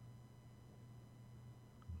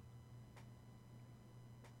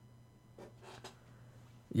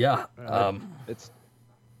 Yeah.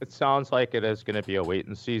 It sounds like it is going to be a wait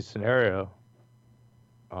and see scenario.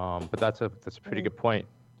 But that's a pretty good point.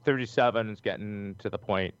 37 is getting to the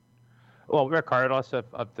point. Well, regardless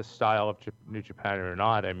of the style of New Japan or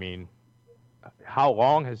not, I mean, how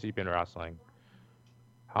long has he been wrestling?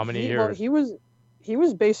 How many years? Well, he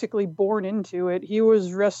was basically born into it. He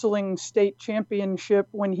was wrestling state championship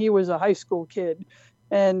when he was a high school kid.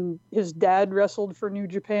 And his dad wrestled for New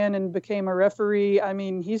Japan and became a referee. I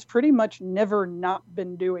mean, he's pretty much never not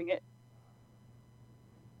been doing it.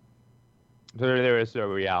 There is a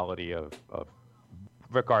reality of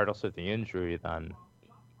regardless of the injury, then,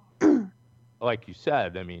 like you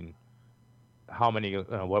said, I mean, how many,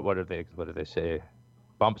 what did they say?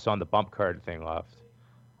 Bumps on the bump card thing left.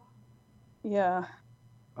 Yeah.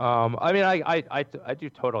 I mean, I do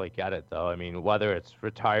totally get it, though. I mean, whether it's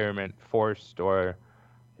retirement forced or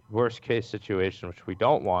worst case situation, which we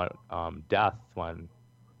don't want, death, when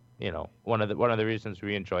one of the reasons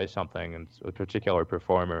we enjoy something and a particular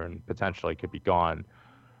performer and potentially could be gone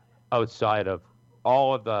outside of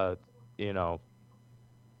all of the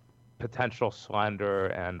potential slander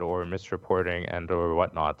and or misreporting and or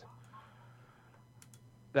whatnot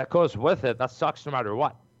that goes with it. That sucks no matter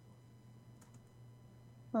what.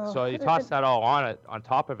 So you toss that all on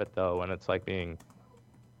top of it, though, and it's like being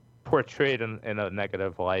portrayed in a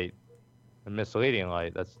negative light, a misleading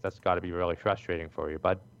light. That's got to be really frustrating for you,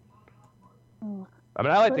 bud. I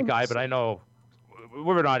mean, I like the guy, but I know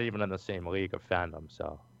we're not even in the same league of fandom,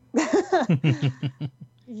 so.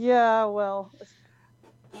 Yeah, well,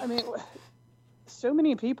 I mean, so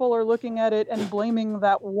many people are looking at it and blaming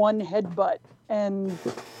that one headbutt, and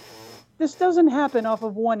this doesn't happen off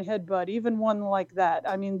of one headbutt, even one like that.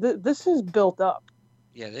 I mean, this is built up.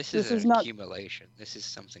 Yeah, this is an accumulation. This is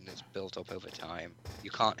something that's built up over time.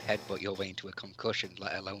 You can't headbutt your way into a concussion,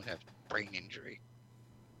 let alone a brain injury.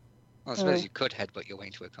 Well, I suppose you could headbutt your way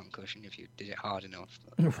into a concussion if you did it hard enough.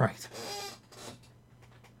 But... Right.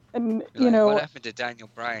 And, what happened to Daniel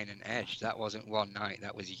Bryan and Edge? That wasn't one night,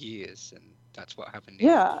 that was years, and that's what happened here.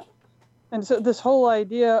 Yeah. And so this whole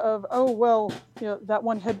idea of, that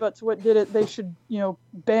one headbutt's what did it, they should,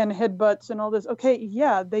 ban headbutts and all this. Okay,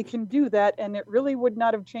 yeah, they can do that, and it really would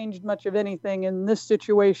not have changed much of anything in this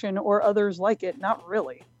situation or others like it. Not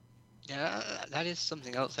really. Yeah, that is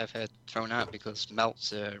something else I've heard thrown out, because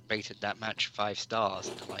Meltzer rated that match 5 stars,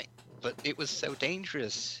 and I'm like, but it was so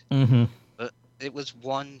dangerous. Mm-hmm. But it was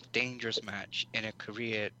one dangerous match in a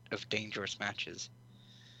career of dangerous matches.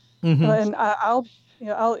 Mm-hmm. And I'll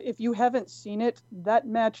if you haven't seen it, that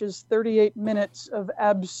match is 38 minutes of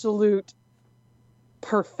absolute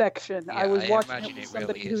perfection. Yeah, I was watching it with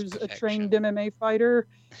somebody who's a trained MMA fighter,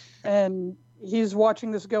 and he's watching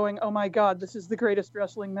this going, oh my God, this is the greatest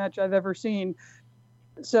wrestling match I've ever seen.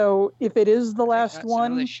 So if it is the last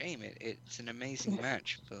one... That's another shame. It's an amazing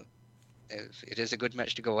match, but it is a good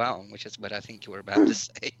match to go out on, which is what I think you were about to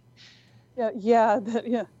say. Yeah.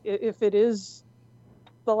 If it is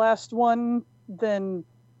the last one, then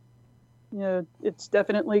it's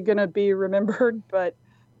definitely going to be remembered, but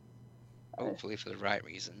hopefully for the right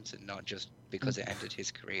reasons and not just because it ended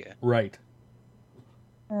his career. Right.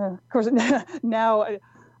 Of course, now,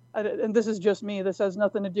 and this is just me, this has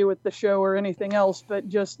nothing to do with the show or anything else, but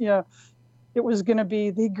just, it was going to be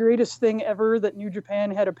the greatest thing ever that New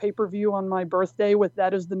Japan had a pay-per-view on my birthday with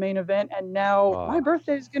that as the main event, and now my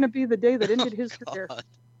birthday is going to be the day that ended his career.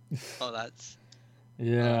 Oh, that's...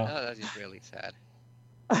 Yeah. That is really sad.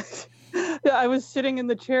 Yeah, I was sitting in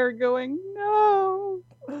the chair going, no.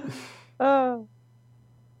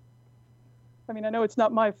 I mean, I know it's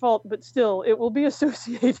not my fault, but still, it will be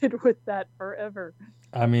associated with that forever.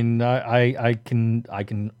 I mean, I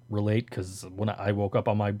can relate because when I woke up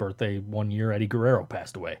on my birthday one year, Eddie Guerrero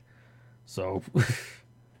passed away. So,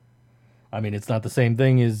 I mean, it's not the same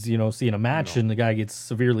thing as, you know, seeing a match and the guy gets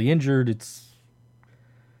severely injured. It's,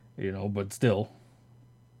 you know, but still,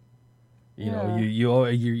 you know,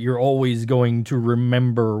 you're always going to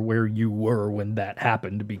remember where you were when that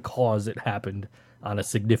happened because it happened on a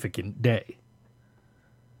significant day.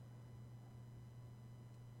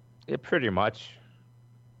 Yeah, pretty much.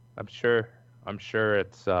 I'm sure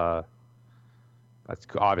it's that's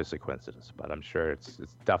obviously coincidence, but I'm sure it's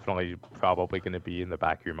definitely probably going to be in the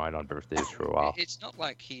back of your mind on birthdays for a while. It's not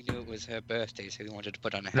like he knew it was her birthday, so he wanted to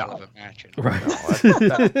put on a hell of a match. Right.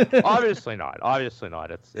 No, obviously not. Obviously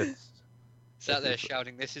not. It's sat there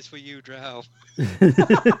shouting, "This is for you, Drow."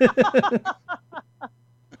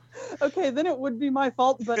 Okay, then it would be my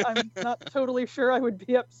fault, but I'm not totally sure I would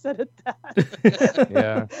be upset at that.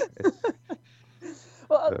 Yeah.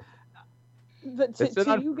 Well, but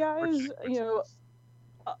to you guys, you know,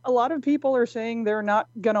 a lot of people are saying they're not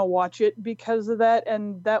gonna watch it because of that,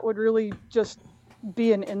 and that would really just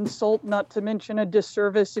be an insult, not to mention a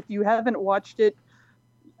disservice. If you haven't watched it,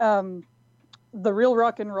 The Real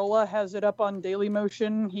Rock and Rolla has it up on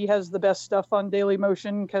Dailymotion. He has the best stuff on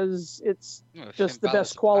Dailymotion because it's just the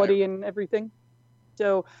best quality and everything.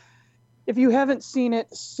 So if you haven't seen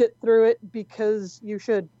it, sit through it because you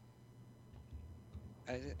should.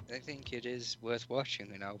 I think it is worth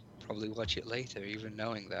watching, and I'll probably watch it later, even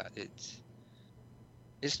knowing that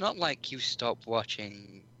it's not like you stop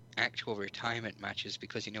watching actual retirement matches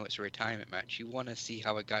because you know it's a retirement match. You want to see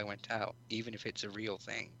how a guy went out, even if it's a real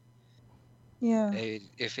thing. Yeah.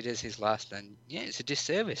 If it is his last, then yeah, it's a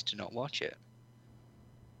disservice to not watch it.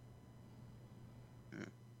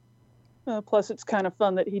 Plus, it's kind of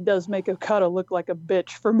fun that he does make Okada look like a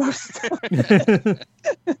bitch for most of it.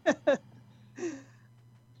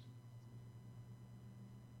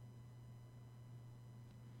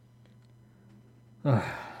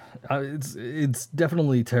 It's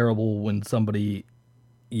definitely terrible when somebody,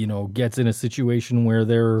 you know, gets in a situation where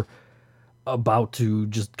they're about to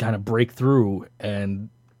just kind of break through and,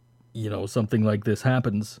 you know, something like this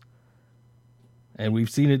happens. And we've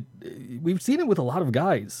seen it with a lot of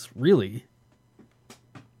guys, really.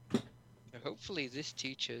 Hopefully this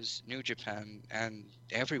teaches New Japan and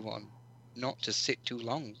everyone not to sit too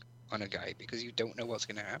long on a guy because you don't know what's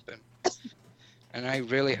going to happen. And I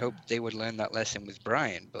really hope they would learn that lesson with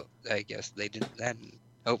Brian, but I guess they didn't then.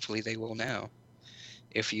 Hopefully they will now.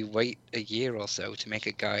 If you wait a year or so to make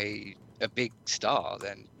a guy a big star,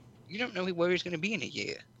 then you don't know where he's going to be in a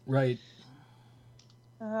year. Right.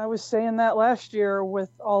 I was saying that last year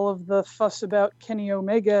with all of the fuss about Kenny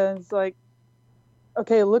Omega. It's like,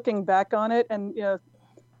 okay, looking back on it, and you know,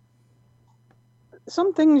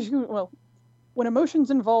 some things when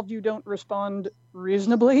emotions involved, you don't respond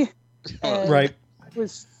reasonably. Right. I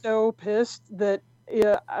was so pissed that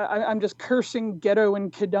I'm just cursing Geto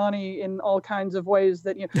and Kidani in all kinds of ways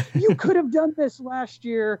that, you know, you could have done this last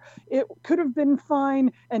year. It could have been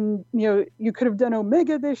fine. And, you know, you could have done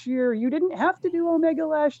Omega this year. You didn't have to do Omega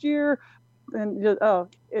last year. And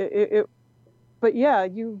but yeah,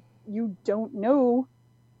 you don't know.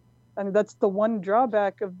 I mean, that's the one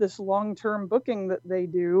drawback of this long-term booking that they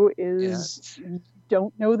do is you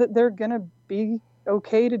don't know that they're going to be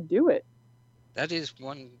okay to do it. That is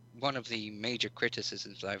one of the major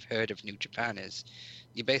criticisms I've heard of New Japan is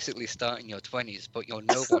you basically start in your 20s, but you'll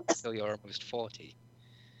know what until you're almost 40.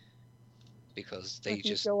 Because they if you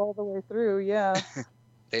just go all the way through, yeah.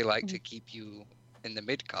 They like to keep you in the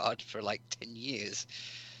mid card for like 10 years.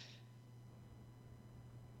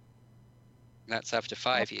 And that's after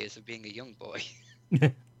 5 years of being a young boy.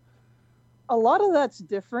 A lot of that's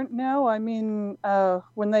different now. I mean,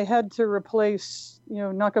 when they had to replace, you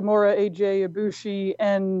know, Nakamura, AJ, Ibushi,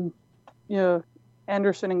 and, you know,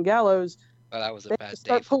 Anderson and Gallows, well, that was a they bad day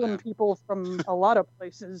start for pulling them. people from a lot of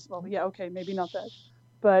places. Well, yeah, okay, maybe not that,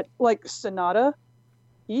 but like Sonata,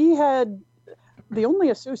 he had the only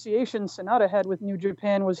association Sonata had with New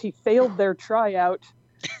Japan was he failed their tryout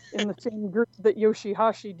in the same group that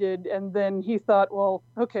Yoshihashi did, and then he thought, well,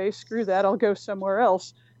 okay, screw that, I'll go somewhere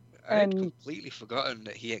else. I'd completely forgotten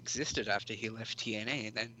that he existed after he left TNA,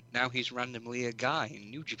 and then now he's randomly a guy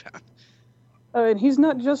in New Japan. And he's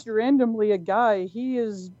not just randomly a guy. He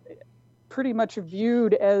is pretty much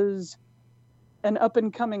viewed as an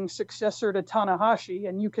up-and-coming successor to Tanahashi,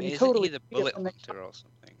 and you can Isn't totally he the see it bullet when they- hunter or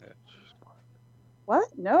something? What?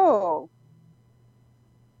 No.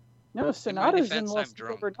 No, Sonata's in defense, Los I'm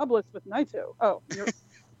drunk. Silver Doublets with Naito. Oh, you're...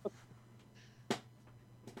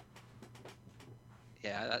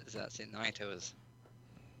 Yeah, that's it. Naito's.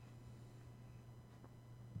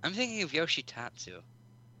 I'm thinking of Yoshitatsu.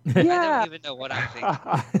 I Yeah, don't even know what I'm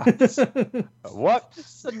thinking. What?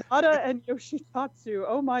 Sonata and Yoshitatsu.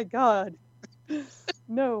 Oh my god.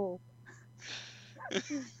 No.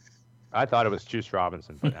 I thought it was Juice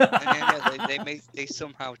Robinson. But And then they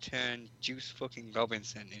somehow turn Juice fucking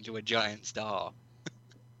Robinson into a giant star.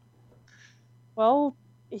 Well,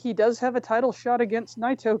 he does have a title shot against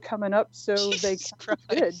Naito coming up, so they Jesus did.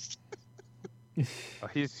 Christ.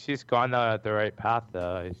 he's gone the right path.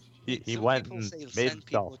 He Some went people and say made send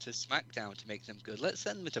people himself. to SmackDown to make them good. Let's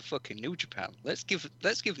send them to fucking New Japan. Let's give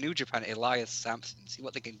New Japan Elias Sampson. See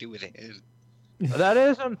what they can do with him. That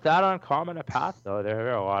isn't that uncommon a path though. There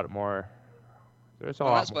are a lot more. There's a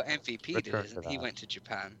Well, lot. that's what MVP did, return isn't to he? He that. went to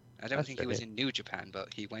Japan. I don't That's think he was right. in New Japan,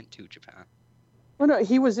 but he went to Japan. Well, no,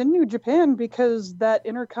 he was in New Japan because that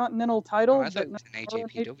Intercontinental title Oh, I that thought it was Naito an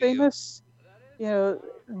made AJPW. famous,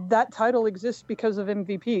 that title exists because of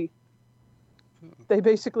MVP. They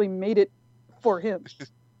basically made it for him.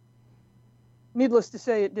 Needless to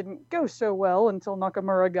say, it didn't go so well until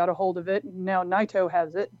Nakamura got a hold of it, and now Naito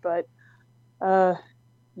has it. But,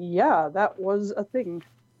 yeah, that was a thing.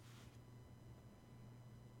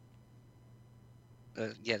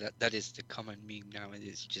 Yeah, that is the common meme now. It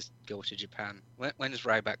is just go to Japan. When is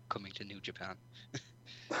Ryback coming to New Japan?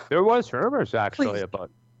 There was rumors actually Please.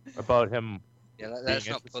 about him. Yeah, let's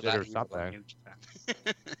Being not put interested or that evil on something. New Japan.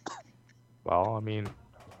 Well, I mean,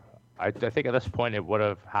 I think at this point it would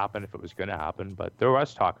have happened if it was going to happen, but there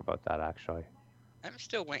was talk about that actually. I'm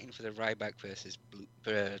still waiting for the Ryback versus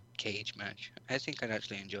Cage match. I think I'd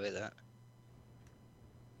actually enjoy that.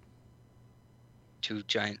 Two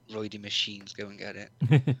giant roidy machines going at it.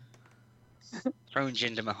 Throwing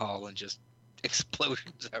Jinder Mahal and just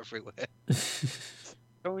explosions everywhere.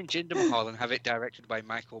 Throwing Jinder Mahal and have it directed by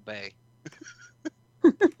Michael Bay.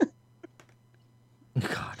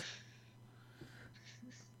 God.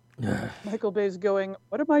 Michael Bay's going,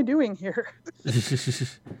 what am I doing here?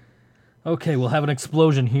 Okay, we'll have an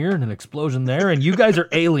explosion here and an explosion there, and you guys are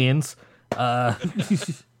aliens. You're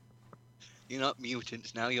not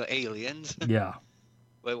mutants now, you're aliens. Yeah.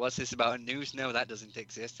 Wait, what's this about news? No, that doesn't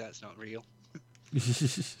exist. That's not real.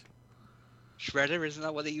 Shredder, isn't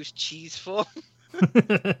that what they use cheese for?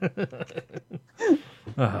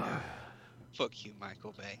 Fuck you,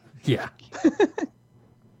 Michael Bay. Yeah.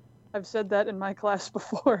 I've said that in my class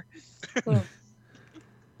before.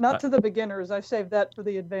 Not to the beginners. I saved that for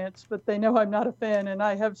the advanced, but they know I'm not a fan, and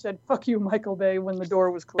I have said, fuck you, Michael Bay, when the door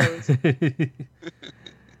was closed.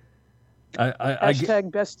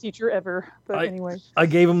 Hashtag best teacher ever. But anyway. I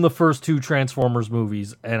gave him the first two Transformers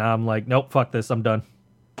movies, and I'm like, nope, fuck this, I'm done.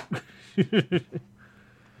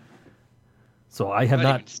 So I have Not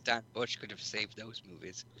not. even Stan Bush could have saved those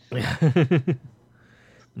movies.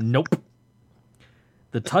 Nope.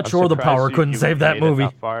 The touch I'm or the surprised power you- couldn't you save that made it movie.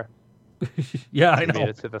 far. Yeah, I You made know.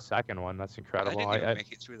 it to the second one. That's I incredible. didn't even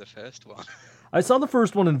make it through the first one. I saw the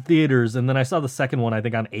first one in theaters, and then I saw the second one, I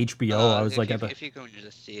think, on HBO. I was if like, if you're going to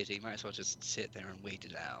the theater, you might as well just sit there and wait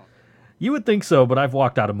it out. you would think so, but I've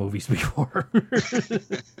walked out of movies before.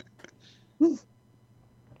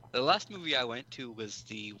 The last movie I went to was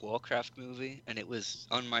the Warcraft movie, and it was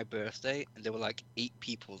on my birthday, and there were like 8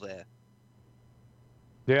 people there.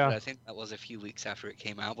 But Yeah. I think that was a few weeks after it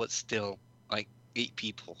came out, but still, like 8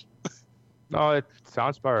 people. No, it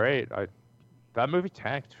sounds about right. That movie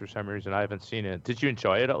tanked for some reason. I haven't seen it. Did you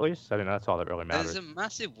enjoy it at least? I mean, that's all that really matters. As a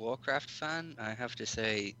massive Warcraft fan, I have to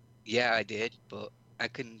say, yeah, I did, but I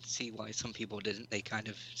can see why some people didn't. They kind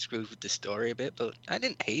of screwed with the story a bit, but I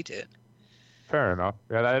didn't hate it. Fair enough.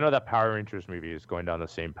 Yeah, I know that Power Rangers movie is going down the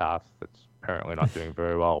same path. That's apparently not doing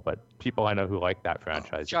very well, but people I know who like that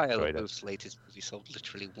franchise Shia enjoyed it. LaBeouf's latest movie sold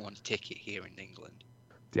literally 1 ticket here in England.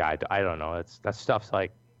 Yeah, I don't know. That stuff's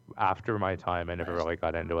like after my time. I never really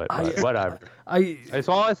got into it, but whatever. I As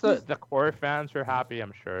long as the core fans are happy,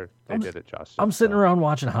 I'm sure they did it justice. I'm sitting so. around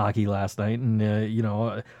watching hockey last night, and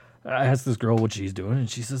I asked this girl what she's doing, and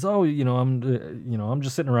she says, "Oh, I'm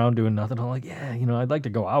just sitting around doing nothing." I'm like, "Yeah, I'd like to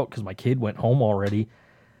go out because my kid went home already."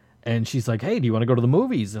 And she's like, "Hey, do you want to go to the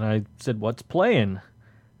movies?" And I said, "What's playing?"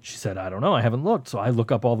 She said, "I don't know. I haven't looked." So I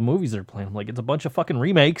look up all the movies they're playing. I'm like, it's a bunch of fucking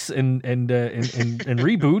remakes and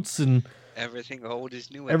reboots, and Everything old is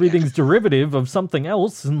new again. everything's derivative of something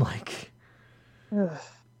else. And like,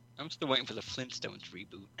 I'm still waiting for the Flintstones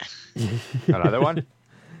reboot. Another one?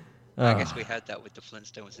 I guess we had that with the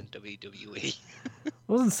Flintstones in WWE.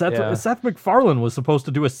 Wasn't Seth Yeah. Seth MacFarlane was supposed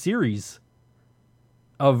to do a series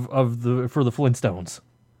for the Flintstones,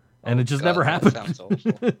 and it just God, never that happened. sounds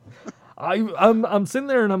awful. I'm sitting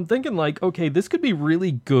there and I'm thinking like, okay, this could be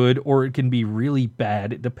really good or it can be really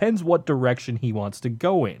bad. It depends what direction he wants to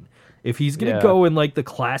go in. If he's gonna go in like the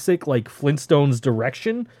classic like Flintstones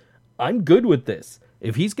direction, I'm good with this.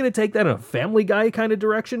 If he's gonna take that in a Family Guy kind of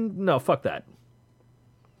direction, no, fuck that.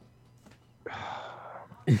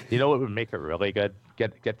 You know what would make it really good?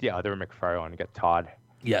 Get the other McFarlane, get Todd.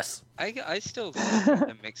 Yes. I still think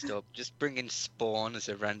them mixed up. Just bring in Spawn as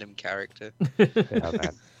a random character. Yeah,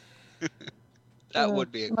 man. That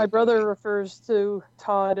would be a My good brother movie. refers to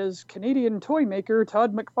Todd as Canadian toy maker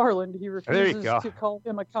Todd McFarlane. He you refuses go. to call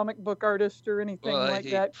him a comic book artist or anything Well, like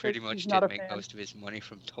he that. pretty 'cause much he's did not a make fan. most of his money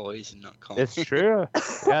from toys and not comics. It's true.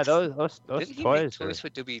 Yeah, those Didn't he make toys. toys for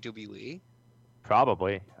WWE?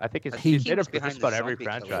 Probably. I think I he think did he's it for behind just the about every zombie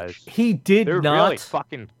franchise. collection. He did They're not. really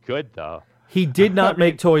fucking good though. He did not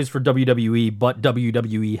make toys for WWE, but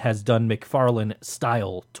WWE has done McFarlane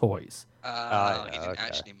style toys. He yeah, didn't okay.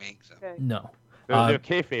 actually make them. Okay. No. They're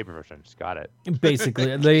kayfabe versions. Got it.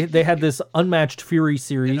 Basically, they had this Unmatched Fury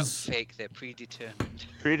They're not series. fake, they're predetermined.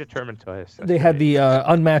 Predetermined toys. They had the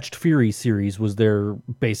Unmatched Fury series was their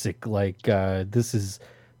basic like this is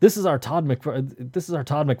our Todd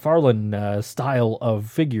McFarlane style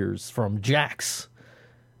of figures from Jax.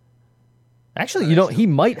 Actually, you know, he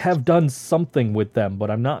might have done something with them,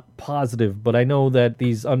 but I'm not positive. But I know that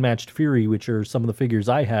these Unmatched Fury, which are some of the figures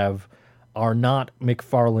I have, are not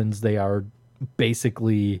McFarlane's. They are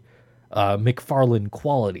basically McFarlane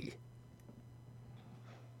quality.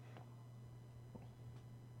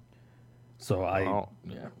 So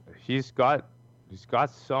yeah. He's got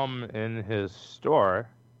some in his store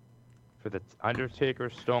for the Undertaker,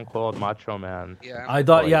 Stone Cold, Macho Man. Yeah. I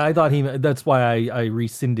thought he. That's why I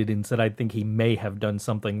rescinded and said I think he may have done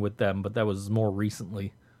something with them, but that was more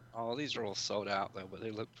recently. Oh, these are all sold out though, but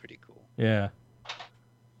they look pretty cool. Yeah.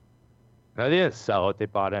 No, they didn't sell it. They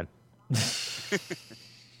bought in.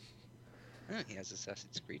 He has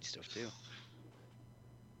Assassin's Creed stuff too.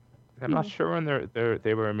 I'm not sure when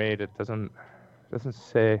they were made. It doesn't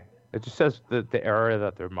say. It just says the era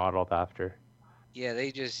that they're modeled after. Yeah,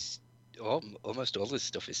 they just almost all this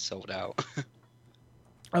stuff is sold out.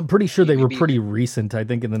 I'm pretty sure they were Maybe- pretty recent. I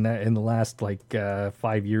think in the last like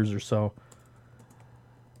 5 years or so.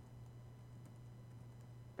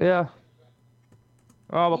 Yeah.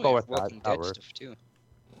 Oh, we'll go with Walking that. That Dead works. stuff too.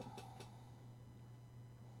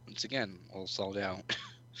 Once again, all sold out.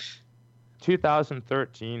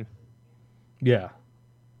 2013. Yeah.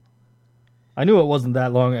 I knew it wasn't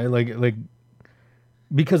that long. Like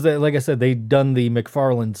because like I said, they'd done the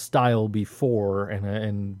McFarlane style before,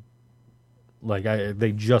 and like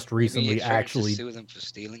they just Maybe recently he tried actually. to sue them for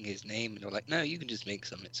stealing his name, and they're like, "No, you can just make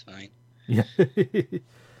some. It's fine." Yeah.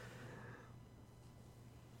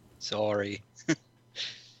 Sorry.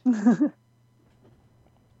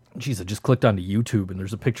 Jeez, I just clicked onto YouTube and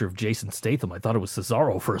there's a picture of Jason Statham. I thought it was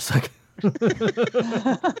Cesaro for a second.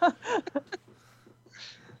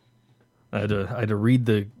 I had to read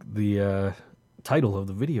the title of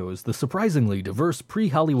the video is The Surprisingly Diverse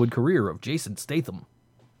Pre-Hollywood Career of Jason Statham.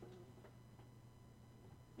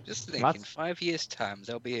 Just think, in 5 years' time,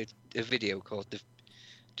 there'll be a video called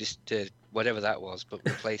whatever that was, but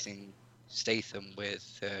replacing Statham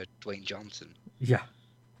with Dwayne Johnson. Yeah.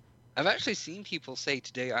 I've actually seen people say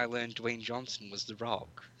today I learned Dwayne Johnson was The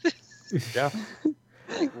Rock. Yeah.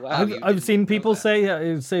 Like, wow, I've seen people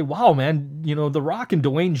say, "Wow, man, you know, The Rock and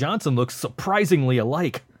Dwayne Johnson look surprisingly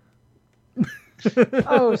alike."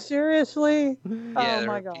 Oh, seriously? Yeah, Oh there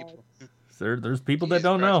my are god. people. There's people that Jesus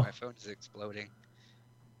don't Christ, know. My phone is exploding.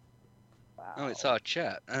 Oh, it's our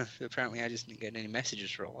chat. Apparently, I just didn't get any messages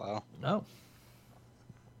for a while. No.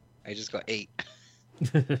 I just got 8.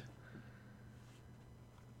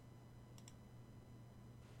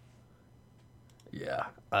 Yeah,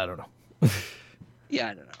 I don't know. Yeah,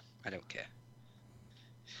 I don't know. I don't care.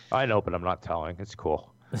 I know, but I'm not telling. It's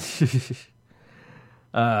cool.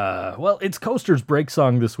 Well, it's Coaster's break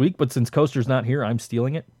song this week, but since Coaster's not here, I'm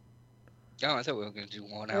stealing it. Oh, I thought we were going to do a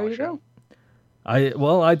 1 There hour you show. go.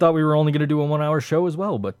 I thought we were only going to do a 1 hour show as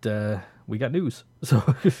well, but we got news. So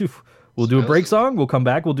we'll do a break song, we'll come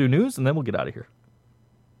back, we'll do news, and then we'll get out of here.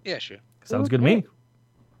 Yeah, sure. Sounds good to me.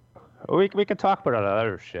 We can talk about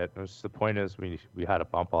other shit. The point is we had to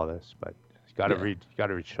bump all this, but you gotta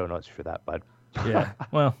read show notes for that, bud. Yeah.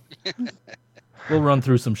 Well, we'll run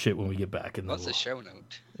through some shit when we get back, and then What's a show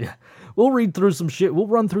note? yeah, we'll read through some shit. We'll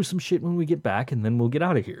run through some shit when we get back, and then we'll get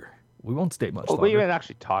out of here. We won't stay much Well, longer. we can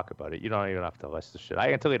actually talk about it. You don't even have to list the shit. I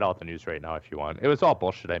can tell you all the news right now if you want. It was all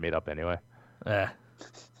bullshit I made up anyway.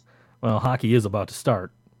 Well, hockey is about to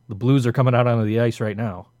start. The Blues are coming out onto the ice right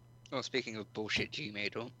now. Well, speaking of bullshit G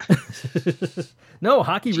made up. No,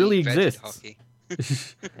 hockey really invented exists. hockey.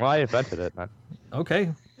 Well, I invented it, man.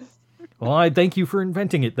 Okay. Well, I thank you for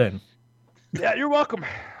inventing it then. Yeah, you're welcome.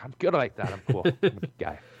 I'm good like that. I'm cool. I'm a good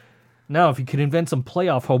guy. Now, if you could invent some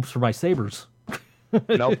playoff hopes for my Sabres.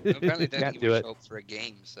 Nope. Apparently, they Can't don't do even it. show up for a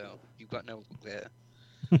game, so you've got no hope there.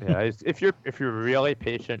 Yeah, if you're really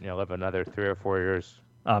patient, you'll live another 3 or 4 years.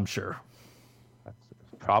 I'm sure. That's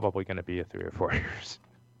probably going to be a 3 or 4 years.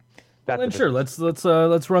 Well, then sure,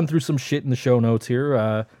 let's run through some shit in the show notes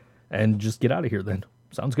here, and just get out of here. Then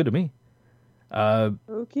sounds good to me.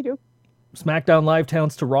 Okie doke. SmackDown Live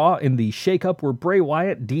towns to Raw in the shakeup were Bray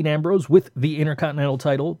Wyatt, Dean Ambrose with the Intercontinental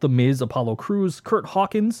title, The Miz, Apollo Crews, Kurt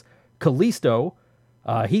Hawkins, Kalisto,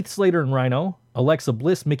 Heath Slater and Rhino, Alexa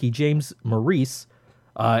Bliss, Mickie James, Maurice,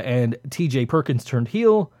 and TJ Perkins turned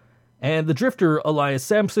heel, and the Drifter, Elias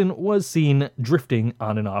Sampson, was seen drifting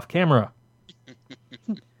on and off camera.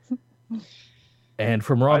 And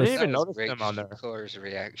from Raw, I didn't even notice Great him on there. Core's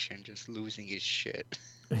reaction, just losing his shit.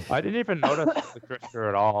 I didn't even notice the Drifter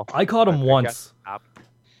at all. I caught him once.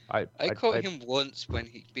 guess I caught him once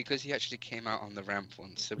because he actually came out on the ramp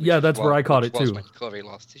once. So Yeah, that's where I caught it, too. When Corey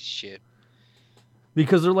lost his shit.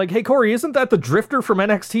 Because they're like, hey, Corey, isn't that the Drifter from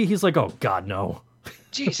NXT? He's like, oh, God, no.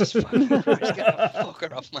 Jesus fucking Christ, get the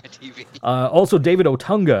fucker off my TV. Also, David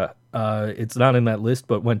Otunga, it's not in that list,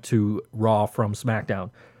 but went to Raw from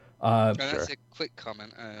SmackDown. That's a quick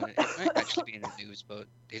comment. It might actually be in the news, but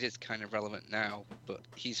it is kind of relevant now. But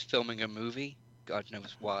he's filming a movie. God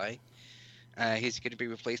knows why. He's going to be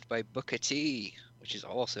replaced by Booker T, which is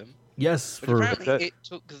awesome. Yes, But apparently it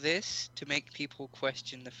took this to make people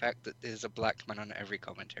question the fact that there's a black man on every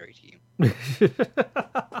commentary team.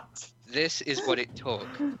 This is what it took,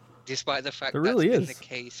 despite the fact There that's really been is. the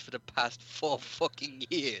case for the past 4 fucking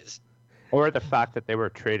years. Or the fact that they were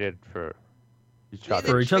traded for each Yeah, other.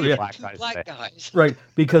 For they each other, traded yeah. two Black guys black say. guys. Right,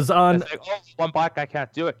 because on It's like, oh, one black guy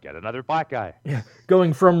can't do it. Get another black guy.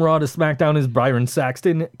 going from Raw to SmackDown is Byron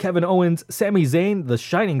Saxton, Kevin Owens, Sami Zayn, The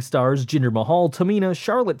Shining Stars, Jinder Mahal, Tamina,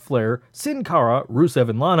 Charlotte Flair, Sin Cara, Rusev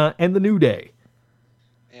and Lana, and The New Day.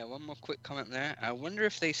 Yeah, one more quick comment there. I wonder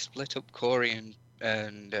if they split up Corey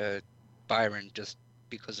and Byron just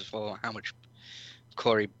because of how much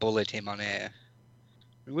Corey bullied him on air.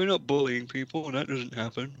 We're not bullying people, and that doesn't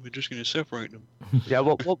happen. We're just going to separate them. Yeah,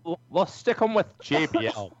 we'll stick him with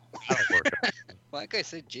JBL. That'll work. Like I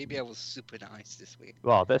said, JBL was super nice this week.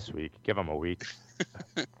 Well, this week. Give him a week.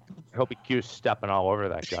 I hope he keeps stepping all over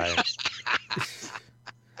that guy.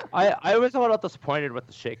 I was a little disappointed with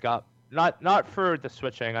the shakeup. Not for the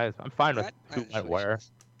switching. I'm fine with who went where.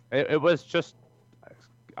 It was just,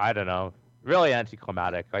 I don't know, really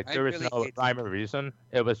anticlimactic. Like, there was really no hate rhyme or reason.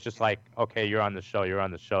 It was just like, okay, you're on the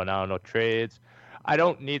show now, no trades. I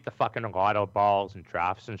don't need the fucking lotto balls and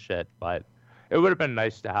drafts and shit, but it would have been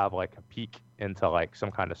nice to have, like, a peek into, like,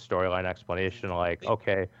 some kind of storyline explanation. Like,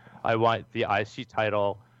 okay, I want the IC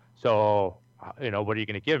title, so, what are you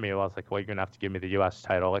going to give me? Well, I was like, well, you're going to have to give me the US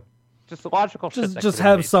title. Like, just logical shit. Just that just could've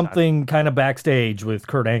have made something kind of backstage with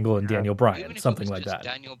Kurt Angle and Daniel Even Bryan, if it something was like just that.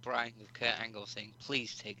 Daniel Bryan with Kurt Angle saying,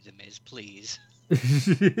 "Please take the Miz, please."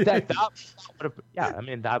 that would have, yeah, I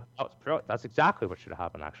mean, that's exactly what should have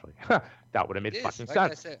happened, actually. That would have made It is, fucking like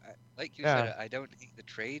sense. I said, like you Yeah. said, I don't hate the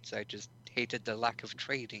trades. I just hated the lack of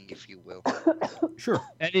trading, if you will. Sure,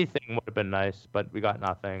 Anything would have been nice, but we got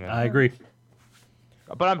nothing. I agree.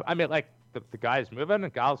 But I mean, like, the guys moving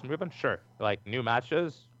and gals moving, sure. Like, new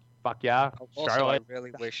matches, fuck yeah. Also, Charlotte, I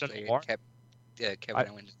really wish they more. had kept Kevin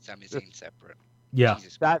Owens and Sami Zayn separate. Yeah.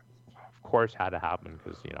 Jesus that, of course, had to happen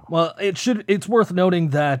because, Well, it's worth noting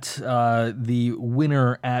that the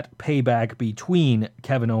winner at Payback between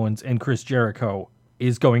Kevin Owens and Chris Jericho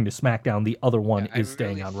is going to SmackDown. The other one Yeah, is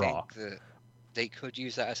staying I on really Raw. think that they could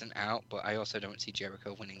use that as an out, but I also don't see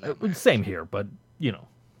Jericho winning that match. Same here, but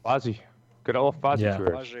Fozzy. Good old Fozzy Yeah.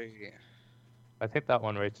 tour. Fozzy. I think that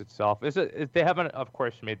one rates itself. They haven't, of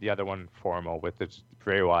course, made the other one formal with its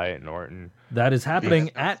Bray Wyatt and Orton. that is happening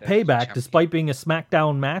Yeah. at That's Payback, champion. despite being a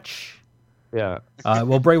SmackDown match. Yeah.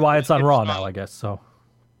 Well, Bray Wyatt's on It's Raw not- now, I guess. So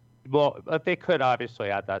Well, but they could obviously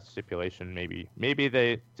add that stipulation. Maybe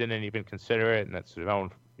they didn't even consider it, and it's their own,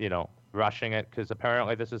 rushing it, because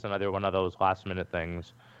apparently this is another one of those last minute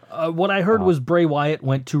things. what I heard was Bray Wyatt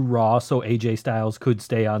went to Raw so AJ Styles could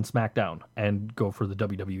stay on SmackDown and go for the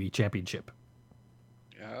WWE Championship.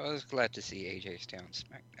 Yeah, I was glad to see AJ stay on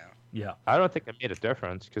SmackDown. Yeah, I don't think it made a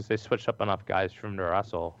difference because they switched up enough guys from the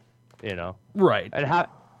wrestle, right. And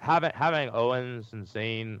having Owens and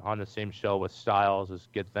Zayn on the same show with Styles is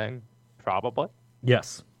a good thing, probably.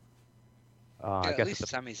 Yes. I Yeah, at guess least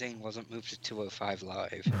it's Sami Zayn wasn't moved to 205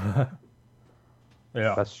 Live.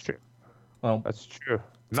 Yeah. That's true. Well, That's true.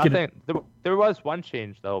 Nothing. There was one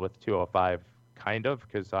change though with 205, kind of,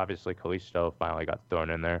 because obviously Kalisto finally got thrown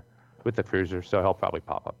in there with the cruiser, so he'll probably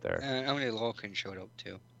pop up there. Only Lorcan showed up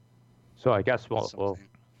too. So I guess we'll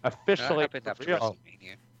officially. That happened after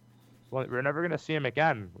WrestleMania. Well, we're never gonna see him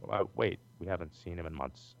again. Wait, we haven't seen him in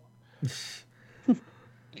months.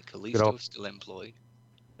 And Kalisto's still employed.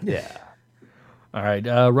 Yeah. All right,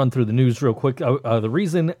 run through the news real quick. The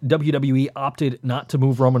reason WWE opted not to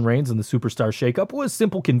move Roman Reigns in the Superstar Shakeup was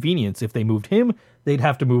simple convenience. If they moved him, they'd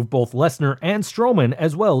have to move both Lesnar and Strowman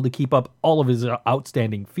as well to keep up all of his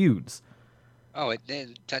outstanding feuds. Oh, that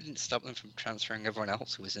didn't stop them from transferring everyone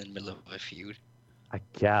else who was in the middle of a feud. I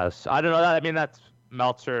guess. I don't know. I mean, that's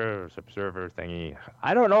Meltzer's observer thingy.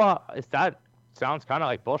 I don't know. That sounds kind of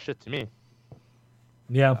like bullshit to me.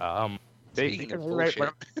 Yeah. They can rewrite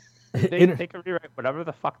whatever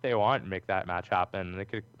the fuck they want and make that match happen. They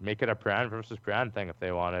could make it a brand versus brand thing if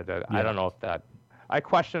they wanted. I don't know if that. I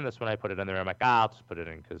questioned this when I put it in there. I'm like, I'll just put it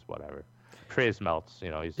in because whatever. Praise Meltz,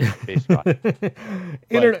 he's a base guy.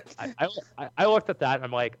 I looked at that and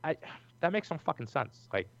I'm like, that makes some fucking sense.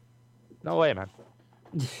 Like, no way, man.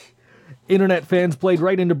 Internet fans played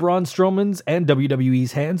right into Braun Strowman's and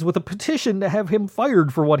WWE's hands with a petition to have him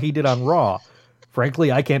fired for what he did on Raw.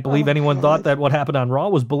 Frankly, I can't believe anyone thought that what happened on Raw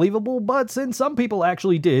was believable, but since some people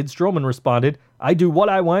actually did, Strowman responded, I do what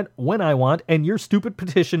I want, when I want, and your stupid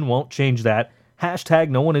petition won't change that. Hashtag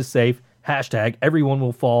no one is safe. Hashtag everyone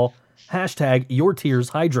will fall. Hashtag your tears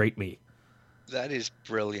hydrate me. That is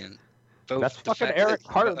brilliant. Both That's the fucking fact Eric that you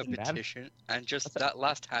Carlin, got a petition and just that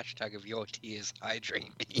last hashtag of your tears hydrate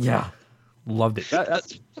me. Yeah, loved it.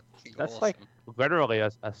 That's awesome. like literally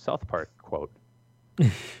a South Park quote.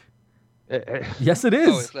 Yes, it Oh,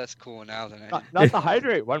 is. it's less cool now than I Not the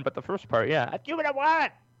hydrate one, but the first part. Yeah, I do what I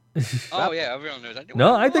want. Oh yeah, everyone knows.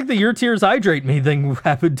 No, I think the your tears hydrate me thing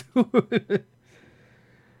happened too.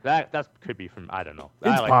 That could be from, I don't know.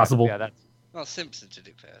 It's possible. Yeah, that's Well, Simpsons did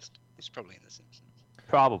it first. It's probably in the Simpsons.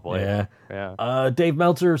 probably. Yeah. Dave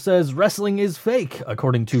Meltzer says wrestling is fake,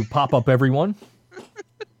 according to Pop Up Everyone.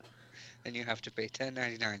 And you have to pay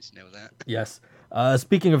 $10.99 to know that. Yes.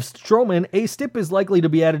 Speaking of Strowman, a stip is likely to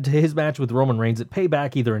be added to his match with Roman Reigns at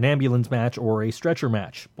Payback, either an ambulance match or a stretcher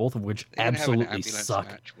match, both of which They're gonna have an absolutely ambulance suck.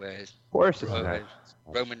 match where Of course it's not.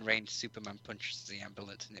 Roman Reigns Superman punches the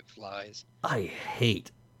ambulance and it flies. I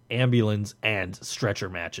hate ambulance and stretcher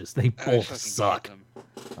matches. They I both fucking hate suck. them.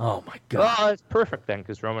 Oh my god. Well, it's perfect then,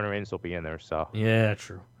 because Roman Reigns will be in there, so Yeah,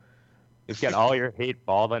 true. you get all your hate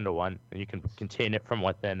balled into one, and you can contain it from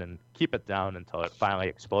within and keep it down until it finally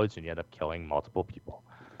explodes and you end up killing multiple people.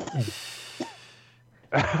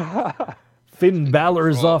 Finn Balor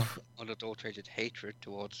is Raw off. Unadulterated hatred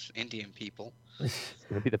towards Indian people. It's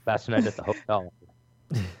gonna be the best night at the hotel.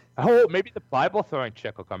 Oh, maybe the Bible throwing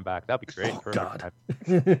chick will come back. That'd be great. Oh, for God.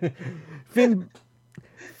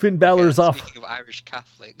 Finn Balor's off. Speaking of Irish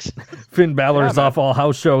Catholics. Finn Balor's off all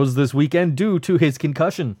house shows this weekend due to his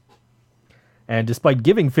concussion. And despite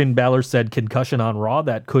giving Finn Balor said concussion on Raw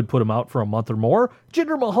that could put him out for a month or more,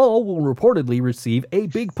 Jinder Mahal will reportedly receive a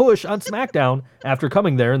big push on SmackDown after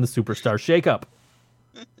coming there in the Superstar Shakeup.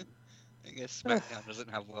 I guess SmackDown doesn't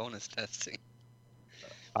have wellness testing.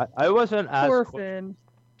 I wasn't as. Poor Finn.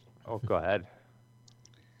 Oh, go ahead.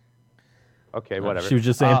 Okay, whatever. She was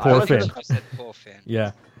just saying I poor wasn't- Finn. I said poor Finn.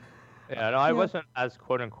 Yeah. Yeah, no, I wasn't as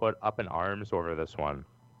quote unquote up in arms over this one.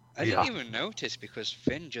 I didn't even notice because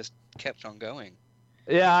Finn just kept on going.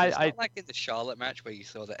 Yeah, It's I not like in the Charlotte match where you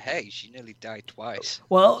saw that, hey, she nearly died twice.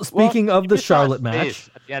 Well, speaking of the you saw his Charlotte match, face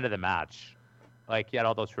at the end of the match, like he had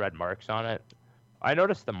all those red marks on it. I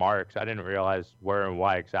noticed the marks. I didn't realize where and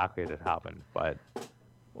why exactly it had happened, but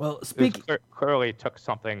well, it clearly took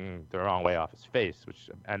something the wrong way off his face, which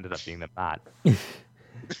ended up being the mat.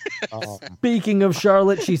 Speaking of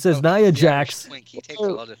Charlotte, she says Nia Jax. He takes a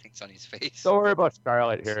lot of things on his face. Don't worry about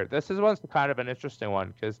Scarlett here. This one's kind of an interesting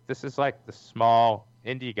one because this is like the small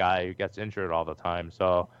indie guy who gets injured all the time.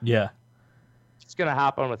 So Yeah. it's gonna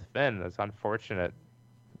happen with Finn. It's unfortunate.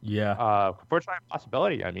 Yeah. Unfortunate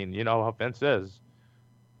possibility. I mean, you know how Vince is.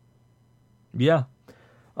 Yeah.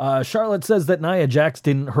 Charlotte says that Nia Jax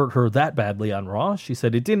didn't hurt her that badly on Raw. She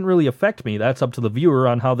said, it didn't really affect me. That's up to the viewer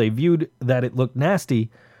on how they viewed that it looked nasty.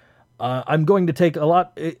 It's going to take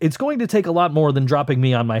a lot more than dropping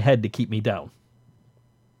me on my head to keep me down.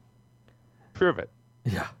 Prove it.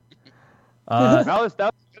 Yeah. That was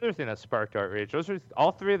the other thing that sparked outrage.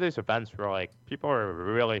 All three of these events were like, people were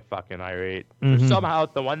really fucking irate. Mhm. Somehow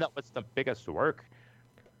the one that was the biggest work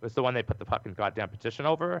was the one they put the fucking goddamn petition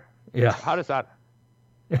over. Yeah. How does that...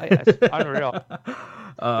 It's unreal.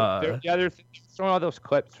 Uh, There's one of those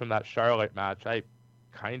clips from that Charlotte match. I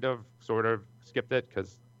kind of, sort of skipped it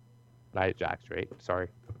because Nia Jax, right? Sorry.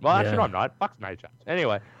 Well, actually, no, I'm not. Fuck Nia Jax.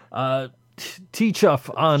 Anyway. T-Chuff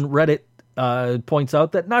on Reddit points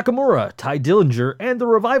out that Nakamura, Ty Dillinger, and the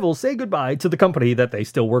Revival say goodbye to the company that they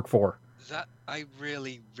still work for. I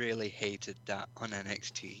really, really hated that on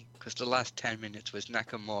NXT because the last 10 minutes was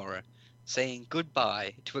Nakamura saying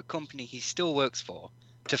goodbye to a company he still works for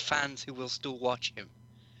to fans who will still watch him.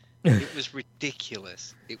 It was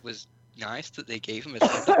ridiculous. It was nice that they gave him a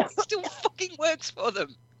title. He still fucking works for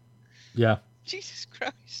them. Yeah. Jesus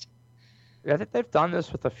Christ. Yeah, they've done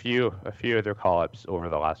this with a few of their call-ups over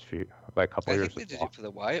the last couple I years. think they did it for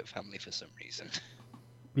the Wyatt family for some reason.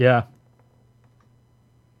 Yeah.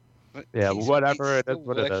 But Yeah, he's whatever it is, still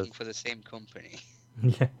what it working is. for the same company.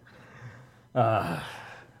 Yeah.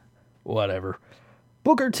 Whatever.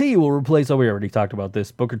 Booker T will replace, we already talked about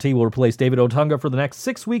this. Booker T will replace David Otunga for the next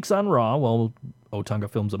 6 weeks on Raw while Otunga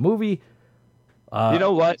films a movie. You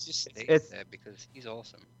know what? Just stay there because he's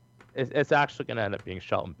awesome. It's actually going to end up being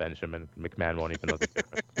Shelton Benjamin. McMahon won't even know the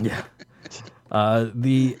difference. Yeah.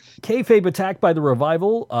 The kayfabe attack by the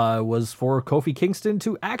Revival was for Kofi Kingston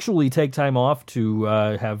to actually take time off to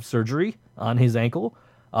have surgery on his ankle.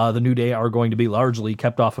 The New Day are going to be largely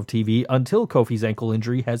kept off of TV until Kofi's ankle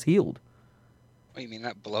injury has healed. What, you mean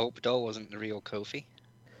that blow-up doll wasn't the real Kofi?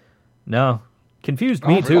 No. Confused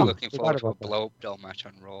me I'm too. really looking forward to a blow-up doll match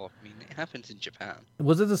on Raw. I mean, it happens in Japan.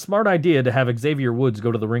 Was it a smart idea to have Xavier Woods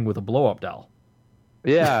go to the ring with a blow-up doll?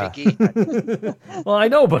 Yeah. Well, I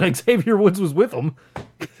know, but Xavier Woods was with him.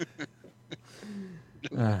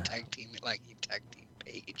 Tag team it like you tag team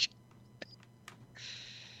Paige.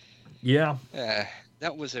 Yeah.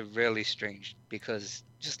 That was a really strange, because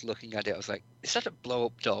just looking at it, I was like, is that a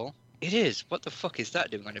blow-up doll? It is. What the fuck is that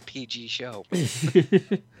doing on a PG show?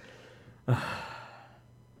 All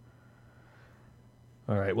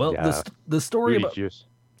right. Well, Yeah. the story Booty about juice.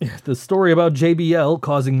 the story about JBL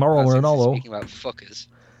causing Mauro Ranallo. Speaking about fuckers.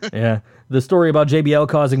 Yeah, the story about JBL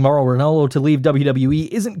causing Mauro Ranallo to leave WWE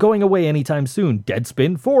isn't going away anytime soon.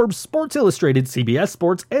 Deadspin, Forbes, Sports Illustrated, CBS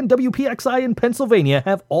Sports, and WPXI in Pennsylvania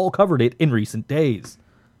have all covered it in recent days.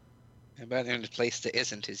 About the only place that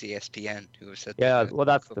isn't is ESPN, who have said. Yeah, that well,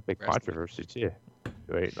 that's the big wrestling. controversy too,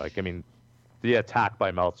 right? Like, I mean, the attack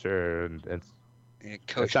by Meltzer and Yeah,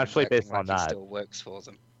 Coach It's actually acting based on like he that. Still works for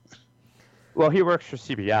them. well, he works for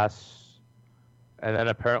CBS, and then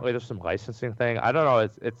apparently there's some licensing thing. I don't know.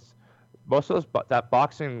 It's most of those that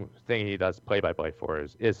boxing thing he does play-by-play for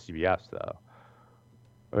is CBS though.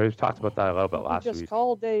 We've talked about that a little bit last He just week.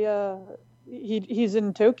 called a. He's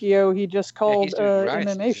in Tokyo. He just called he's doing an Rise,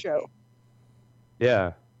 MMA isn't show.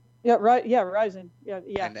 Yeah. Yeah, right. Yeah, Ryzen. Yeah.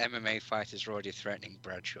 And MMA fighters are already threatening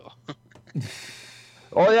Bradshaw.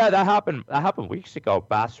 Oh yeah, that happened. That happened weeks ago.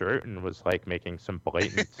 Bass Rutten was like making some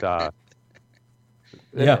blatant.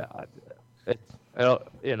 Yeah. It's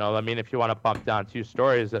you know, I mean, if you want to bump down two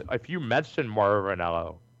stories, if you mention Mauro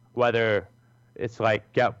Ranallo, whether it's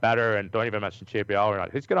like get better and don't even mention JBL or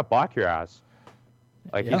not, he's gonna block your ass.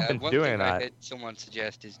 Like he's been one doing thing I that. heard someone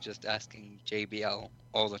suggest is just asking JBL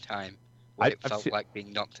all the time what it felt like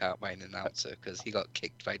being knocked out by an announcer because he got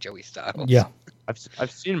kicked by Joey Styles. Yeah.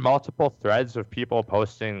 I've seen multiple threads of people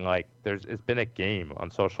posting like it's been a game on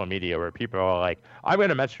social media where people are like, I'm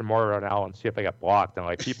gonna mention Mauro Ranallo and see if I get blocked, and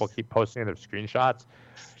like people keep posting their screenshots.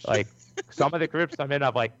 Like some of the groups I'm in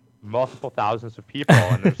have like multiple thousands of people,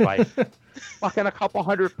 and there's like fucking a couple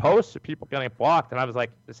hundred posts of people getting blocked, and I was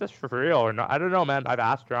like, is this for real or not? I don't know, man. I've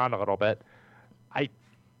asked around a little bit.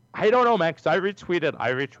 I don't know, man, because I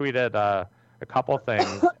retweeted a couple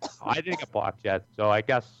things. I didn't get blocked yet, so I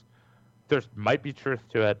guess there might be truth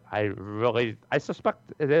to it. I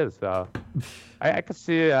suspect it is. I could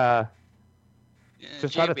see just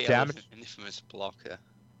out of JBL damage. is an infamous blocker.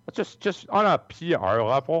 Just on a PR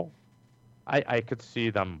level, I could see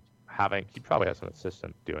them having. He probably has an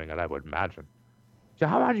assistant doing it, I would imagine. So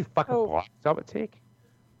how do you fucking block? Is that what it take?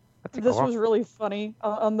 This was really funny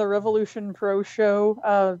on the Revolution Pro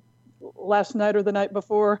show last night or the night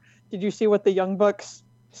before. Did you see what the Young Bucks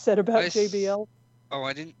said about JBL? Oh,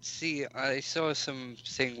 I didn't see. I saw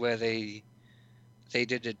something where they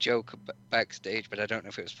did a joke backstage, but I don't know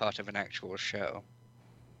if it was part of an actual show.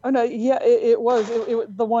 Oh no, yeah, it was.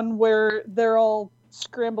 It the one where they're all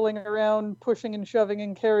scrambling around, pushing and shoving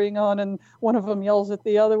and carrying on, and one of them yells at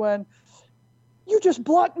the other one, "You just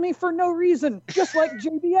blocked me for no reason, just like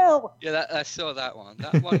JBL." Yeah, I saw that one.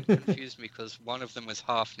 That one confused me because one of them was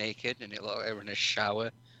half naked and it looked like they were in a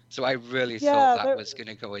shower. So I really thought that was going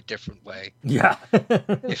to go a different way. Yeah.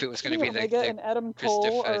 If it was going to be Omega and Adam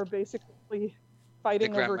Cole are basically the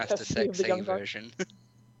fighting over Grandmaster custody of the Sexay Young Bucks. version.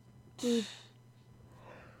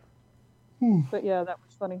 But yeah, that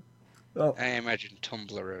was funny. Oh. I imagine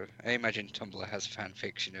Tumblr has fan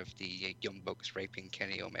fiction of the Young Bucks raping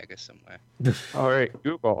Kenny Omega somewhere. All right,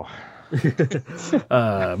 Google.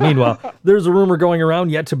 Meanwhile, there's a rumor going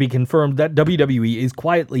around yet to be confirmed that WWE is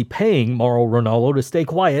quietly paying Mauro Ranallo to stay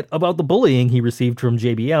quiet about the bullying he received from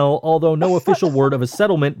JBL, although no official word of a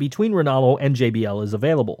settlement between Ranallo and JBL is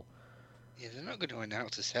available. Yeah, they're not going to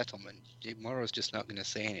announce a settlement. Mauro's just not going to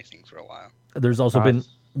say anything for a while. There's also been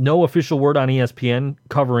no official word on ESPN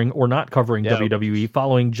covering or not covering WWE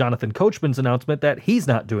following Jonathan Coachman's announcement that he's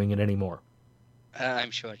not doing it anymore.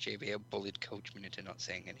 I'm sure JBL bullied Coachman into not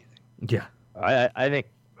saying anything. Yeah. I think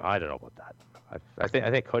I don't know about that. I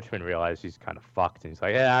think Coachman realized he's kind of fucked, and he's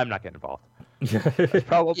like, yeah, I'm not getting involved. That's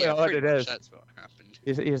probably what it is. That's what happened.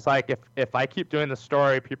 He's like, if I keep doing the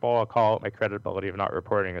story, people will call out my credibility of not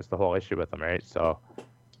reporting. Is the whole issue with him, right? So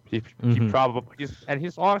he probably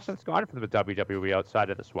he's long since gone from the WWE outside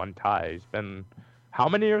of this one tie. He's been how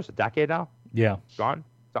many years? A decade now? Yeah. Gone?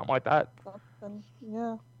 Something like that.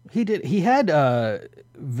 Yeah. He had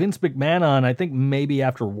Vince McMahon on, I think maybe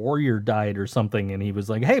after Warrior died or something, and he was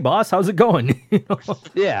like, "Hey, boss, how's it going?"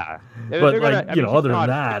 Yeah, but other than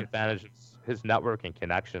that, advantage his networking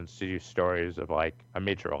connections to use stories of like a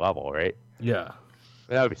major level, right? Yeah,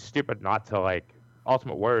 that would be stupid not to like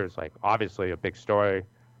Ultimate Warrior is like obviously a big story.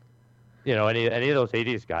 You know, any of those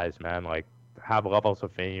 '80s guys, man, like have levels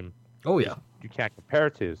of fame. Oh yeah, you can't compare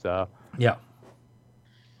it to. So yeah.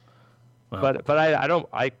 Well, but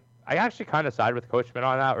I actually kind of side with Coachman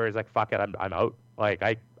on that, where he's like, "Fuck it, I'm out." Like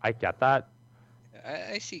I get that.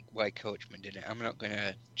 I see why Coachman did it. I'm not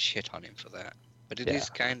gonna shit on him for that, but it is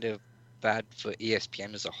kind of bad for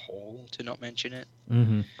ESPN as a whole to not mention it.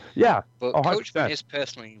 Mm-hmm. Yeah, but Coachman is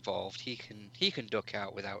personally involved. He can duck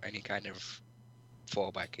out without any kind of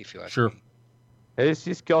fallback, if you ask me.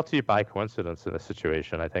 He's guilty by coincidence in this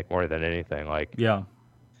situation. I think more than anything. Like you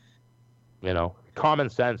know, common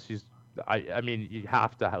sense. I mean, you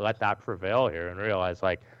have to let that prevail here and realize,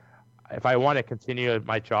 like, if I want to continue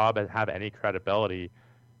my job and have any credibility,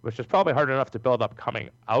 which is probably hard enough to build up coming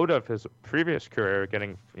out of his previous career,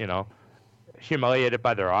 getting, you know, humiliated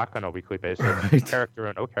by The Rock on a weekly basis, character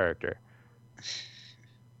or no character.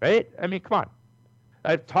 Right? I mean, come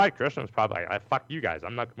on. Todd Grisham's probably like, fuck you guys.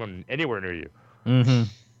 I'm not going anywhere near you. Mm-hmm.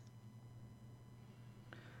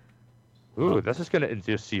 Ooh, this is going to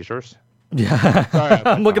induce seizures. Yeah, sorry,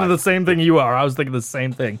 I'm looking at the same thing you are. I was thinking the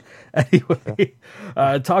same thing. Anyway,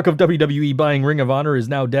 talk of WWE buying Ring of Honor is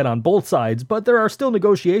now dead on both sides, but there are still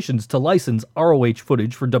negotiations to license ROH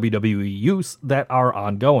footage for WWE use that are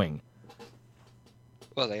ongoing.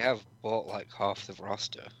 Well, they have bought like half the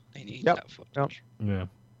roster. They need that footage. Yeah.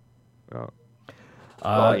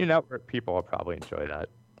 Well, you network people will probably enjoy that.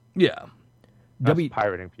 Yeah.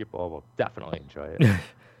 Pirating people will definitely enjoy it.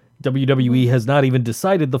 WWE has not even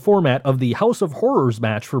decided the format of the House of Horrors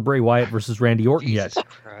match for Bray Wyatt versus Randy Orton yet.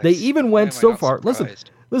 They even went so far. Listen.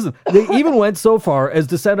 They even went so far as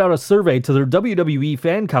to send out a survey to their WWE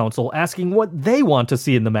fan council asking what they want to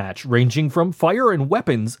see in the match, ranging from fire and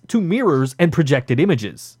weapons to mirrors and projected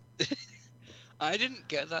images. I didn't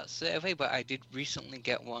get that survey, but I did recently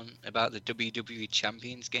get one about the WWE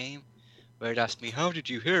Champions game, where it asked me, "How did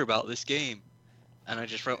you hear about this game?" And I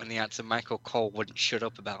just wrote in the answer, Michael Cole wouldn't shut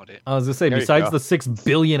up about it. I was going to say, besides the 6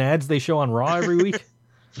 billion ads they show on Raw every week?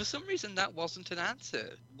 For some reason, that wasn't an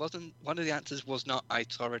answer. One of the answers was not, I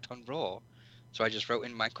saw it on Raw. So I just wrote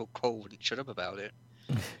in, Michael Cole wouldn't shut up about it.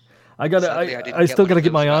 I still got to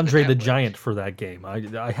get my Andre the Giant for that game.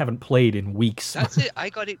 I haven't played in weeks. That's it.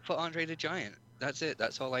 I got it for Andre the Giant. That's it.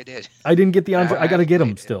 That's all I did. I didn't get the Andre. I got to get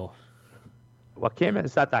him still. What game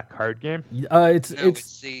is that? That card game?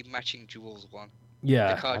 It's the Matching Jewels one.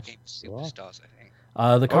 Yeah. The card game is Superstars, I think.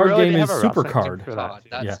 The card game is Super Card.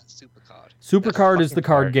 That's Super Card. Super Card is the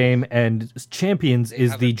card game, and Champions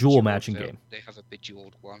is the jewel matching game. They have a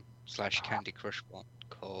Bejeweled one / Candy Crush one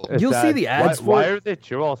called. You'll see the ads for. Why are they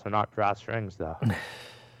jewels and not brass rings, though?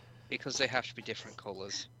 Because they have to be different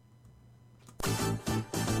colors.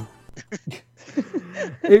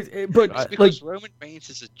 But because Roman Reigns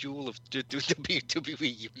is a jewel of the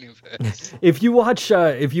WWE universe. If you watch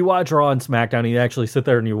Raw and SmackDown, you actually sit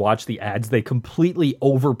there and you watch the ads. They completely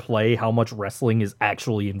overplay how much wrestling is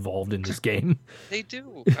actually involved in this game. They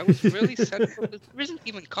do. I was really sad. There isn't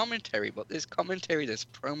even commentary, but there's commentary. There's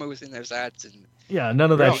promos in those ads, and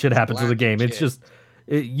none of that shit happens in the game. It's just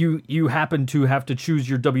you happen to have to choose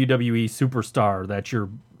your WWE superstar that you're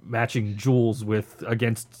matching jewels with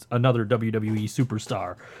against another WWE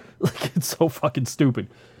superstar. Like, it's so fucking stupid.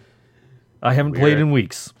 I haven't played in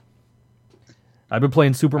weeks. I've been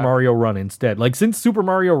playing Super Mario Run instead. Like, since Super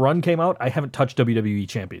Mario Run came out, I haven't touched WWE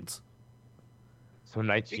Champions. So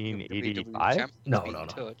Speaking of WWE 1985. champions No, being no.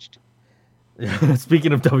 touched.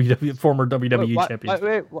 Speaking of former WWE champions.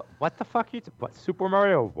 Wait, what the fuck? What, Super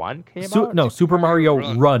Mario 1 came out? No, Super Mario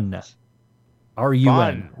Run. Run.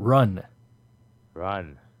 R-U-N. Run.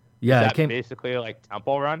 Run. Yeah, Is it that came. basically like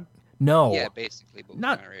Temple Run? No, Yeah, basically, but with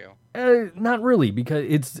Not- Mario. not really,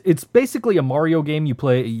 because it's basically a Mario game. You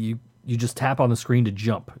play, you just tap on the screen to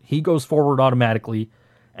jump. He goes forward automatically,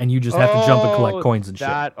 and you just have to jump and collect coins and shit.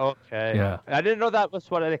 Okay. Yeah. I didn't know that was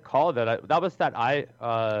what they called it. That was that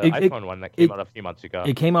iPhone one that came out a few months ago.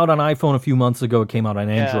 It came out on iPhone a few months ago. It came out on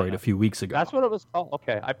Android a few weeks ago. That's what it was called.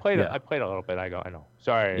 Okay, I played it. Yeah. I played a little bit. I know.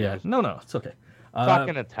 Sorry. Yeah. No, it's okay.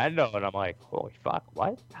 Fucking Nintendo, and I'm like, holy fuck,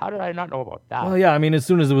 what? How did I not know about that? Well, yeah, I mean, as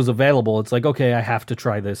soon as it was available, it's like, okay, I have to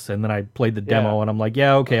try this, and then I played the demo, and I'm like,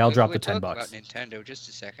 yeah, okay, I'll drop the $10. About Nintendo, just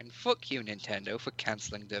a second. Fuck you, Nintendo, for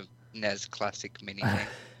cancelling the NES Classic mini thing.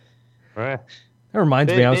 Right. That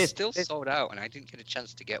reminds me, It's still sold out, and I didn't get a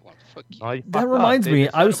chance to get one. Fuck you. Well, you That fucked reminds up. me, They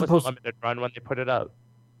I was said it supposed- a limited run when they put it out.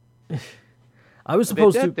 I was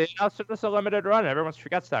supposed to. They announced it was a limited run. Everyone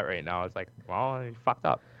forgets that right now. It's like, well, you fucked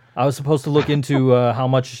up. I was supposed to look into how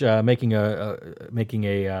much making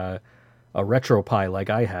a RetroPie like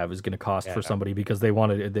I have is going to cost for somebody, because they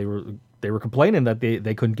were complaining that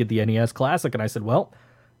they couldn't get the NES Classic, and I said, well,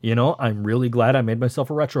 you know, I'm really glad I made myself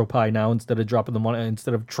a RetroPie now instead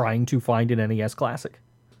of trying to find an NES Classic.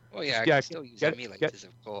 Well, yeah, I can still use emulators,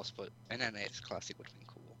 of course, but an NES Classic would have been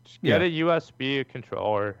cool. Get a USB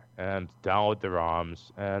controller and download the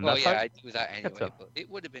ROMs. And Well, that's yeah, how- I do that anyway, but it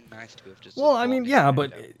would have been nice to have just. Well, I mean, yeah,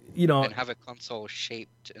 but you know, and have a console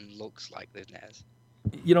shaped and looks like the NES.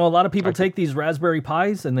 you know, a lot of people take these Raspberry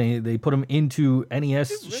Pis and they put them into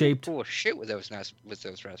NES shaped. Cool shit with those Raspberry Pis.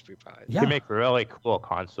 Yeah. You can make really cool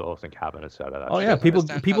consoles and cabinets out of that. Oh shit. yeah, people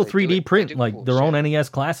understand how they do 3D it. print They do like cool their own NES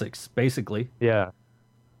classics, basically. Yeah.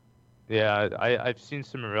 Yeah, I've seen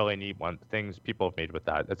some really neat things people have made with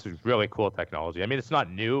that. That's a really cool technology. I mean, it's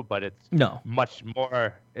not new, but it's much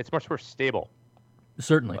more stable.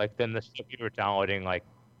 Certainly. Like than the stuff you were downloading like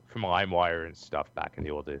from LimeWire and stuff back in the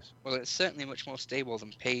old days. Well, it's certainly much more stable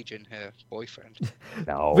than Paige and her boyfriend.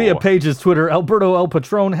 No. Via Paige's Twitter, Alberto El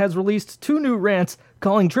Patron has released 2 new rants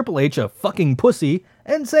calling Triple H a fucking pussy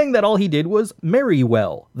and saying that all he did was marry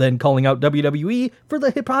well, then calling out WWE for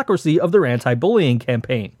the hypocrisy of their anti-bullying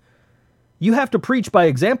campaign. You have to preach by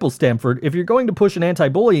example, Stamford. If you're going to push an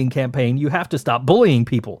anti-bullying campaign, you have to stop bullying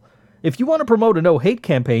people. If you want to promote a no-hate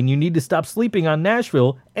campaign, you need to stop sleeping on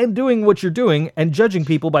Nashville and doing what you're doing and judging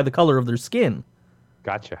people by the color of their skin.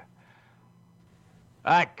 Gotcha.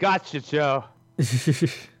 I gotcha, Joe.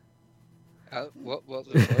 What?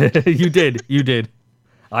 You did.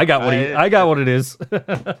 I got what it is.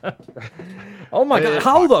 Oh my god,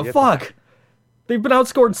 how the fuck? They've been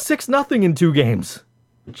outscored 6-0 in 2 games.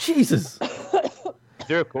 Jesus.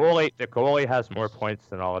 The goalie has more points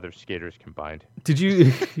than all other skaters combined. Did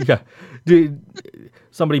you? Yeah.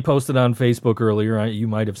 Somebody posted on Facebook earlier. You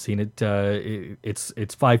might have seen it.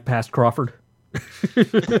 It's 5 past Crawford.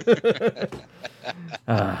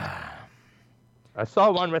 I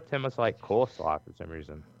saw one with him as like coleslaw for some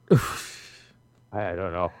reason. I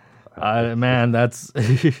don't know. Man, that's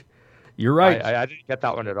you're right. I didn't get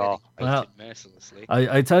that one at all. Well, mercilessly.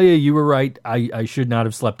 I tell you were right. I should not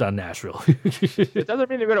have slept on Nashville. It doesn't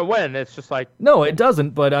mean they're gonna win. It's just like no, it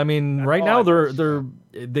doesn't. But I mean, right now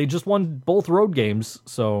they just won both road games,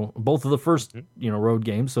 so both of the first road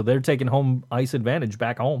games. So they're taking home ice advantage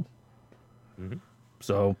back home. Mm-hmm.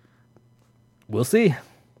 So we'll see.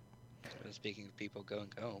 Speaking of people going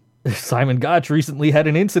home, Simon Gotch recently had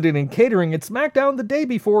an incident in catering at SmackDown the day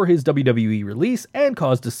before his WWE release and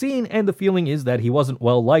caused a scene, and the feeling is that he wasn't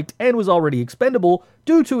well liked and was already expendable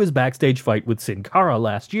due to his backstage fight with Sin Cara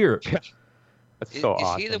last year. That's so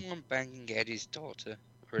awesome. Is he the one banging Eddie's daughter?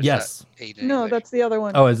 Or is Yes. that Aiden No, English? that's the other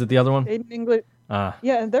one. Oh, is it the other one? Aiden English. Ah,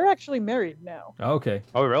 Yeah, and they're actually married now. okay.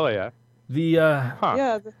 Oh, really? Yeah. The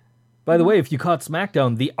Yeah. by the way, if you caught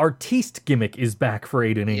SmackDown, the artiste gimmick is back for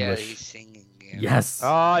Aiden Yeah, English. he's singing. Yeah. Yes.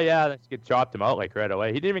 Oh, yeah. They dropped him out like right away.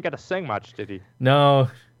 He didn't even get to sing much, did he? No,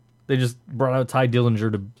 they just brought out Ty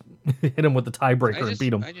Dillinger to hit him with the tiebreaker and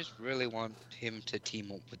beat him. I just really want him to team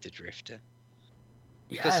up with the Drifter.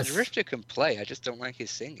 Because Yes. the Drifter can play, I just don't like his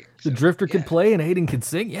singing. The so, Drifter yeah. could play and Aiden could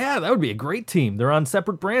sing. Yeah, that would be a great team. They're on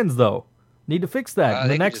separate brands though. Need to fix that. They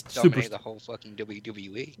The can next just dominate super. the whole fucking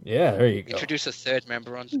WWE. Yeah, there you go. Introduce a third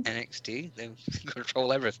member on NXT, they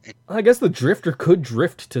control everything. I guess the Drifter could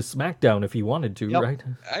drift to SmackDown if he wanted to, Yep. right?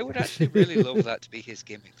 I would actually really love that to be his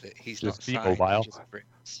gimmick, that he's not Just be signed, mobile. he just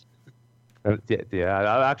rips. Yeah,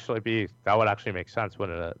 that would actually make sense,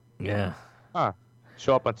 wouldn't it? Yeah.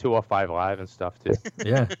 Show up on 205 Live and stuff too.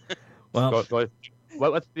 Yeah. Well, Go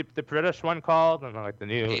what's the British one called, and like the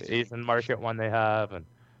new Asian market one they have, and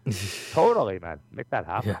totally, man, make that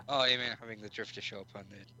happen. Yeah. Oh, you mean having the drifter show up on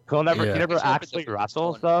it? He Yeah. never He's not actually the first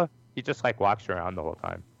wrestles one. though. He just like walks around the whole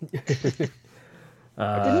time.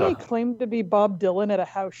 Didn't he claim to be Bob Dylan at a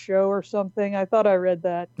house show or something? I thought I read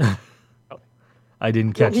that. I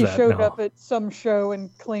didn't catch He that. showed No. up at some show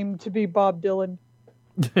and claimed to be Bob Dylan.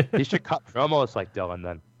 He should cut promos like Dylan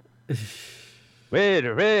then. Wait,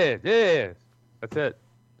 yeah. That's it.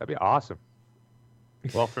 That'd be awesome.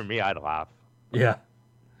 Well, for me, I'd laugh. Yeah.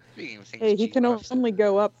 Speaking of things, Hey, he can GWAF's only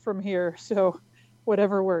go up from here, so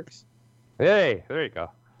whatever works. Hey, there you go.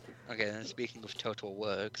 Okay, then speaking of Total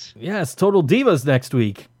Works, Yes, Total Divas next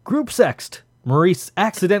week. Group Sext. Maurice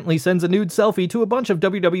accidentally sends a nude selfie to a bunch of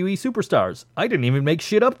WWE superstars. I didn't even make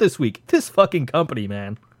shit up this week. This fucking company,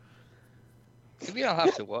 man. maybe I'll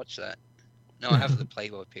have to watch that. No, I have the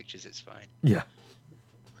Playboy pictures, it's fine. Yeah.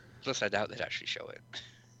 Plus, I doubt they'd actually show it.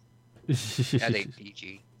 That ain't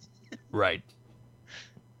PG. Right.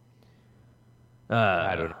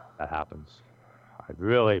 I don't know if that happens. I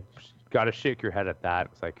really got to shake your head at that.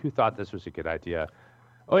 It's like, who thought this was a good idea?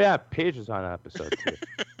 Oh yeah, Paige is on episode 2.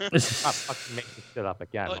 Not fucking making shit up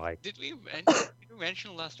again. Oh, Like, did we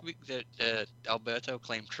mention last week that Alberto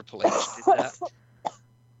claimed Triple H did that?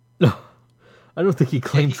 No, I don't think he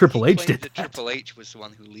claimed Yeah, Triple he H claimed did that Triple H was the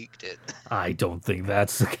one who leaked it. I don't think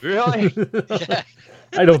that's really? Yeah.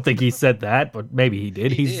 I don't think he said that, but maybe he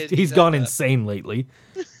did. He He's did, he he's said gone that. insane lately.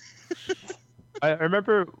 I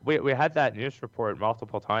remember we had that news report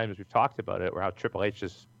multiple times. We've talked about it, where how Triple H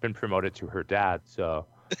has been promoted to her dad. So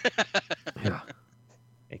Yeah.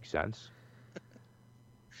 makes sense.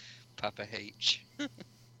 Papa H.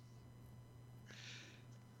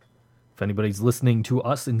 If anybody's listening to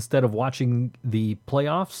us instead of watching the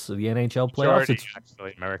playoffs, the NHL playoffs, Majority, it's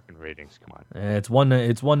actually American ratings. Come on. it's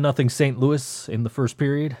 1-0 St. Louis in the first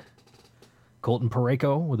period. Colton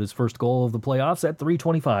Parayko with his first goal of the playoffs at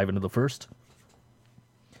 3:25 into the first.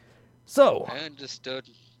 So, I understood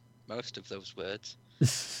most of those words.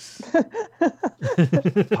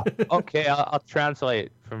 Okay, I'll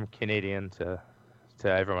translate from Canadian to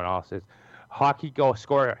everyone else. It's hockey go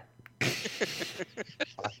score.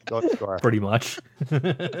 Hockey go score. pretty much.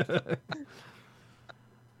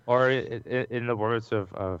 Or in the words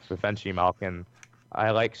of Vinci Malkin, I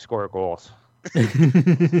like score goals. I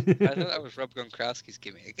thought that was Rob Gronkowski's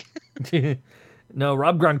gimmick. No,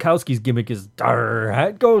 Rob Gronkowski's gimmick is "Dar,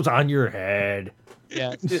 hat goes on your head."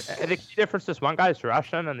 Yeah, the key difference is one guy's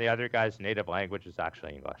Russian and the other guy's native language is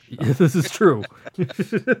actually English. Yeah, this is true.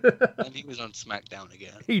 And he was on SmackDown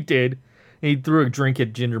again. He did. He threw a drink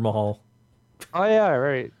at Jinder Mahal. Oh yeah,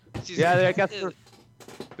 right. She's- Yeah, I guess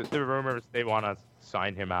the rumors they want to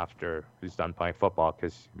sign him after he's done playing football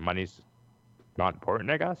because money's not important,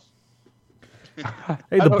 I guess.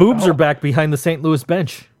 Hey, the boobs are back behind the St. Louis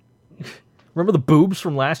bench. Remember the boobs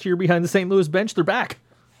from last year behind the St. Louis bench? They're back.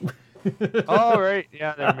 Oh right,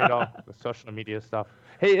 yeah, they made all the social media stuff.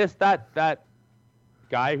 Hey, is that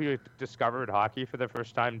guy who discovered hockey for the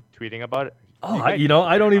first time tweeting about it? Oh, I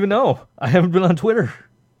don't even know. I haven't been on Twitter.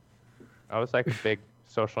 That was like a big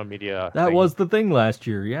social media. That thing. was the thing last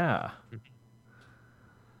year, yeah.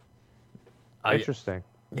 Interesting.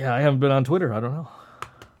 Yeah, I haven't been on Twitter. I don't know.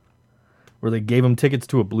 Where they gave him tickets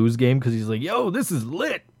to a Blues game because he's like, "Yo, this is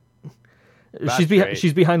lit." That's great.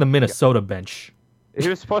 She's behind the Minnesota bench. He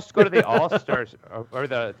was supposed to go to the All-Stars or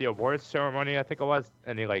the awards ceremony, I think it was,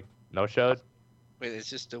 and he like no-showed. Wait, it's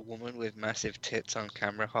just a woman with massive tits on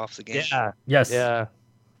camera half the game. Yeah. Yes. Yeah.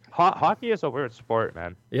 Hockey is a weird sport,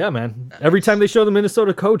 man. Yeah, man. Every time they show the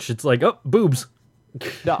Minnesota coach, it's like, oh, boobs. The They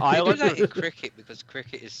do that Islanders. in cricket because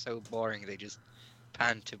cricket is so boring. They just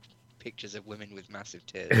pan to pictures of women with massive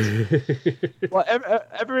tits. Well,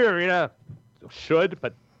 every arena should,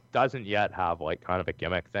 but doesn't yet have like kind of a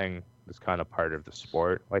gimmick thing. It's kind of part of the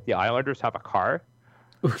sport. Like the Islanders have a car.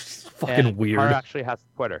 It's and fucking the weird. car actually has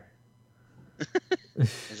Twitter.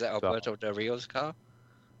 Is that Alberto Del Rio's car?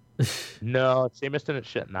 No, Seamus didn't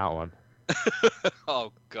shit in that one.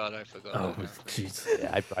 Oh god, I forgot. Oh, that now. jeez.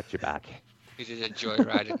 Yeah, I brought you back. He did a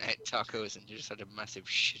joyride and ate tacos and just had a massive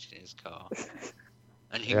shit in his car.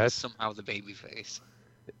 And he Yeah, was somehow the baby face.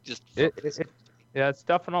 Just It- fuck this it- company. Yeah, it's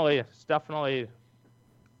definitely.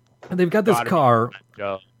 And they've got this gotta be car.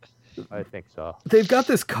 Joe. I think so. They've got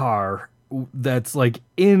this car that's like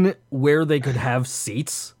in where they could have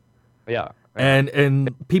seats, Yeah. and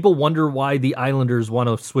people wonder why the Islanders want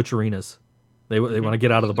to switch arenas. They want to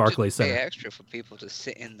get out of the Just Barclays pay Center. extra for people to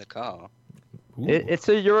sit in the car. Ooh. It's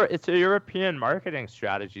a European marketing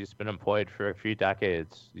strategy that's been employed for a few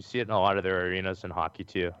decades. You see it in a lot of their arenas in hockey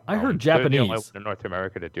too. I heard They're the only Japanese. one in North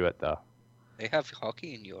America to do it though. They have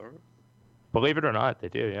hockey in Europe. Believe it or not, they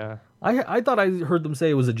do. Yeah. I thought I heard them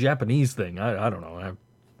say it was a Japanese thing. I don't know.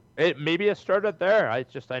 Maybe it started there. I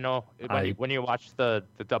know when you watch the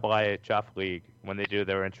IIHF league when they do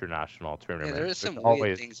their international tournament. Yeah, there are some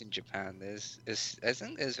weird things in Japan. I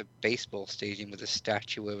think there's a baseball stadium with a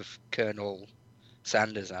statue of Colonel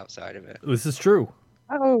Sanders outside of it. This is true.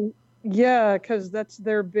 Oh, yeah, because that's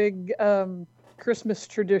their big Christmas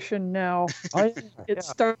tradition now. It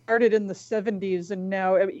started in the 70s, and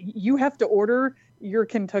now you have to order your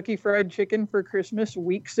Kentucky Fried Chicken for Christmas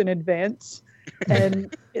weeks in advance.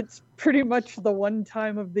 And it's pretty much the one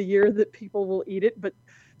time of the year that people will eat it. But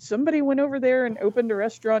somebody went over there and opened a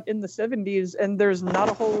restaurant in the 70s, and there's not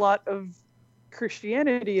a whole lot of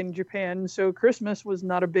Christianity in Japan, so Christmas was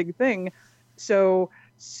not a big thing. So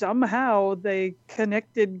somehow they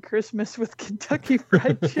connected Christmas with Kentucky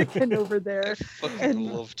Fried Chicken over there. I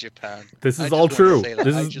fucking love Japan. This is all true.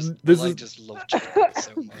 I just love Japan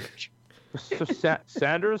so much. So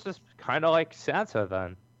Sanders is kind of like Santa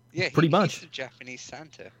then. Yeah, pretty much. He's the Japanese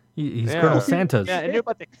Santa. He's Colonel Santa's. Yeah, I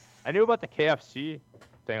knew about the KFC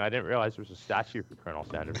thing. I didn't realize there was a statue for Colonel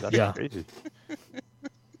Sanders. That's crazy.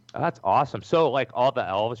 That's awesome. So, like, all the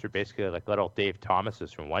elves are basically like little Dave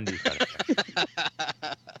Thomases from Wendy's.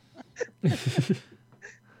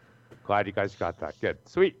 Glad you guys got that. Good.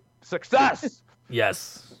 Sweet. Success!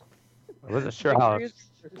 Yes. I wasn't sure how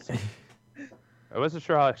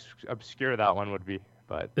obscure that one would be,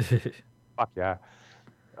 but fuck yeah.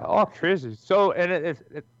 Oh, crazy. So, and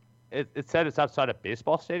it said it's outside a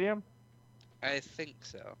baseball stadium? I think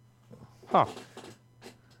so. Huh.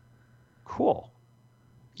 Cool.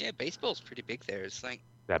 Yeah, baseball's pretty big there. It's like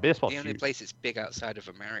baseball's the only huge. place it's big outside of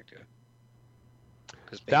America.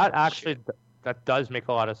 That does make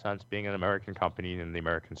a lot of sense, being an American company in the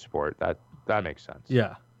American sport. That makes sense.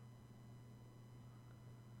 Yeah.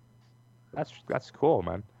 That's cool,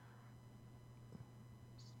 man.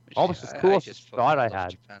 Which Almost as cool as just thought I love had.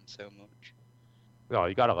 Japan so much. Oh,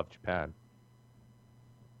 you gotta love Japan.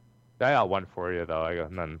 I got one for you though,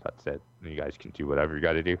 and then that's it. And you guys can do whatever you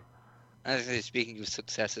gotta do. Speaking of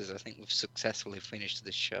successes, I think we've successfully finished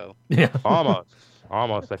this show. Yeah.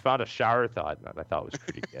 Almost. I found a shower thought that I thought was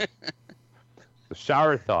pretty good. The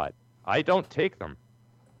shower thought. I don't take them.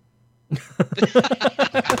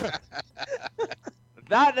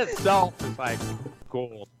 That in itself is like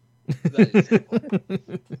gold.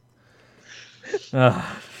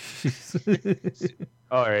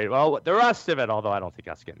 All right. Well, the rest of it, although I don't think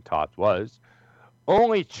that's getting topped, was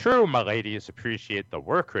only true miladies appreciate the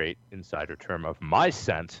work rate, insider term of my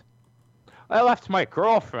scent. I left my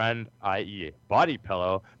girlfriend, i.e. body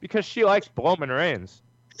pillow, because she likes Blomin' Rains,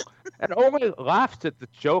 and only laughed at the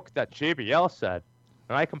joke that JBL said.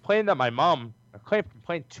 And I complained to my mom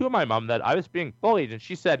that I was being bullied, and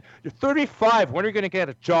she said, "You're 35. When are you going to get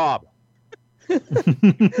a job?"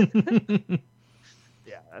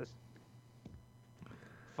 Yeah,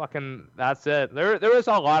 that's it. There was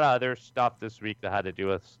a lot of other stuff this week that had to do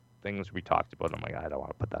with things we talked about. I'm like, I don't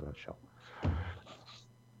want to put that on the show.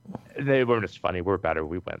 They weren't as funny. We're better.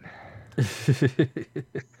 We win.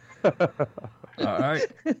 All right.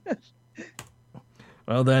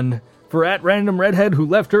 Well then, for at Random Redhead who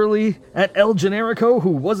left early, at El Generico who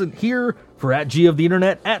wasn't here, for at G of the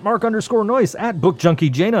Internet, at Mark_Noise, at Book Junkie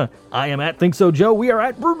Jaina, I am at Think So Joe, we are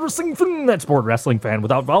at Board Wrestling Fan, that's Board Wrestling Fan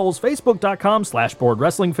without vowels, Facebook.com/Board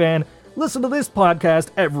Wrestling Fan. Listen to this podcast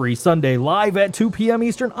every Sunday live at 2 p.m.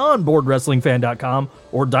 Eastern on BoardWrestlingFan.com,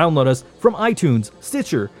 or download us from iTunes,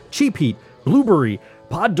 Stitcher, Cheap Heat, Blueberry,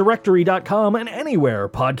 PodDirectory.com, and anywhere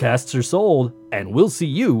podcasts are sold. And we'll see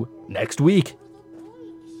you next week.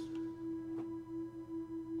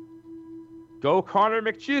 Go Connor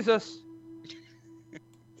McJesus.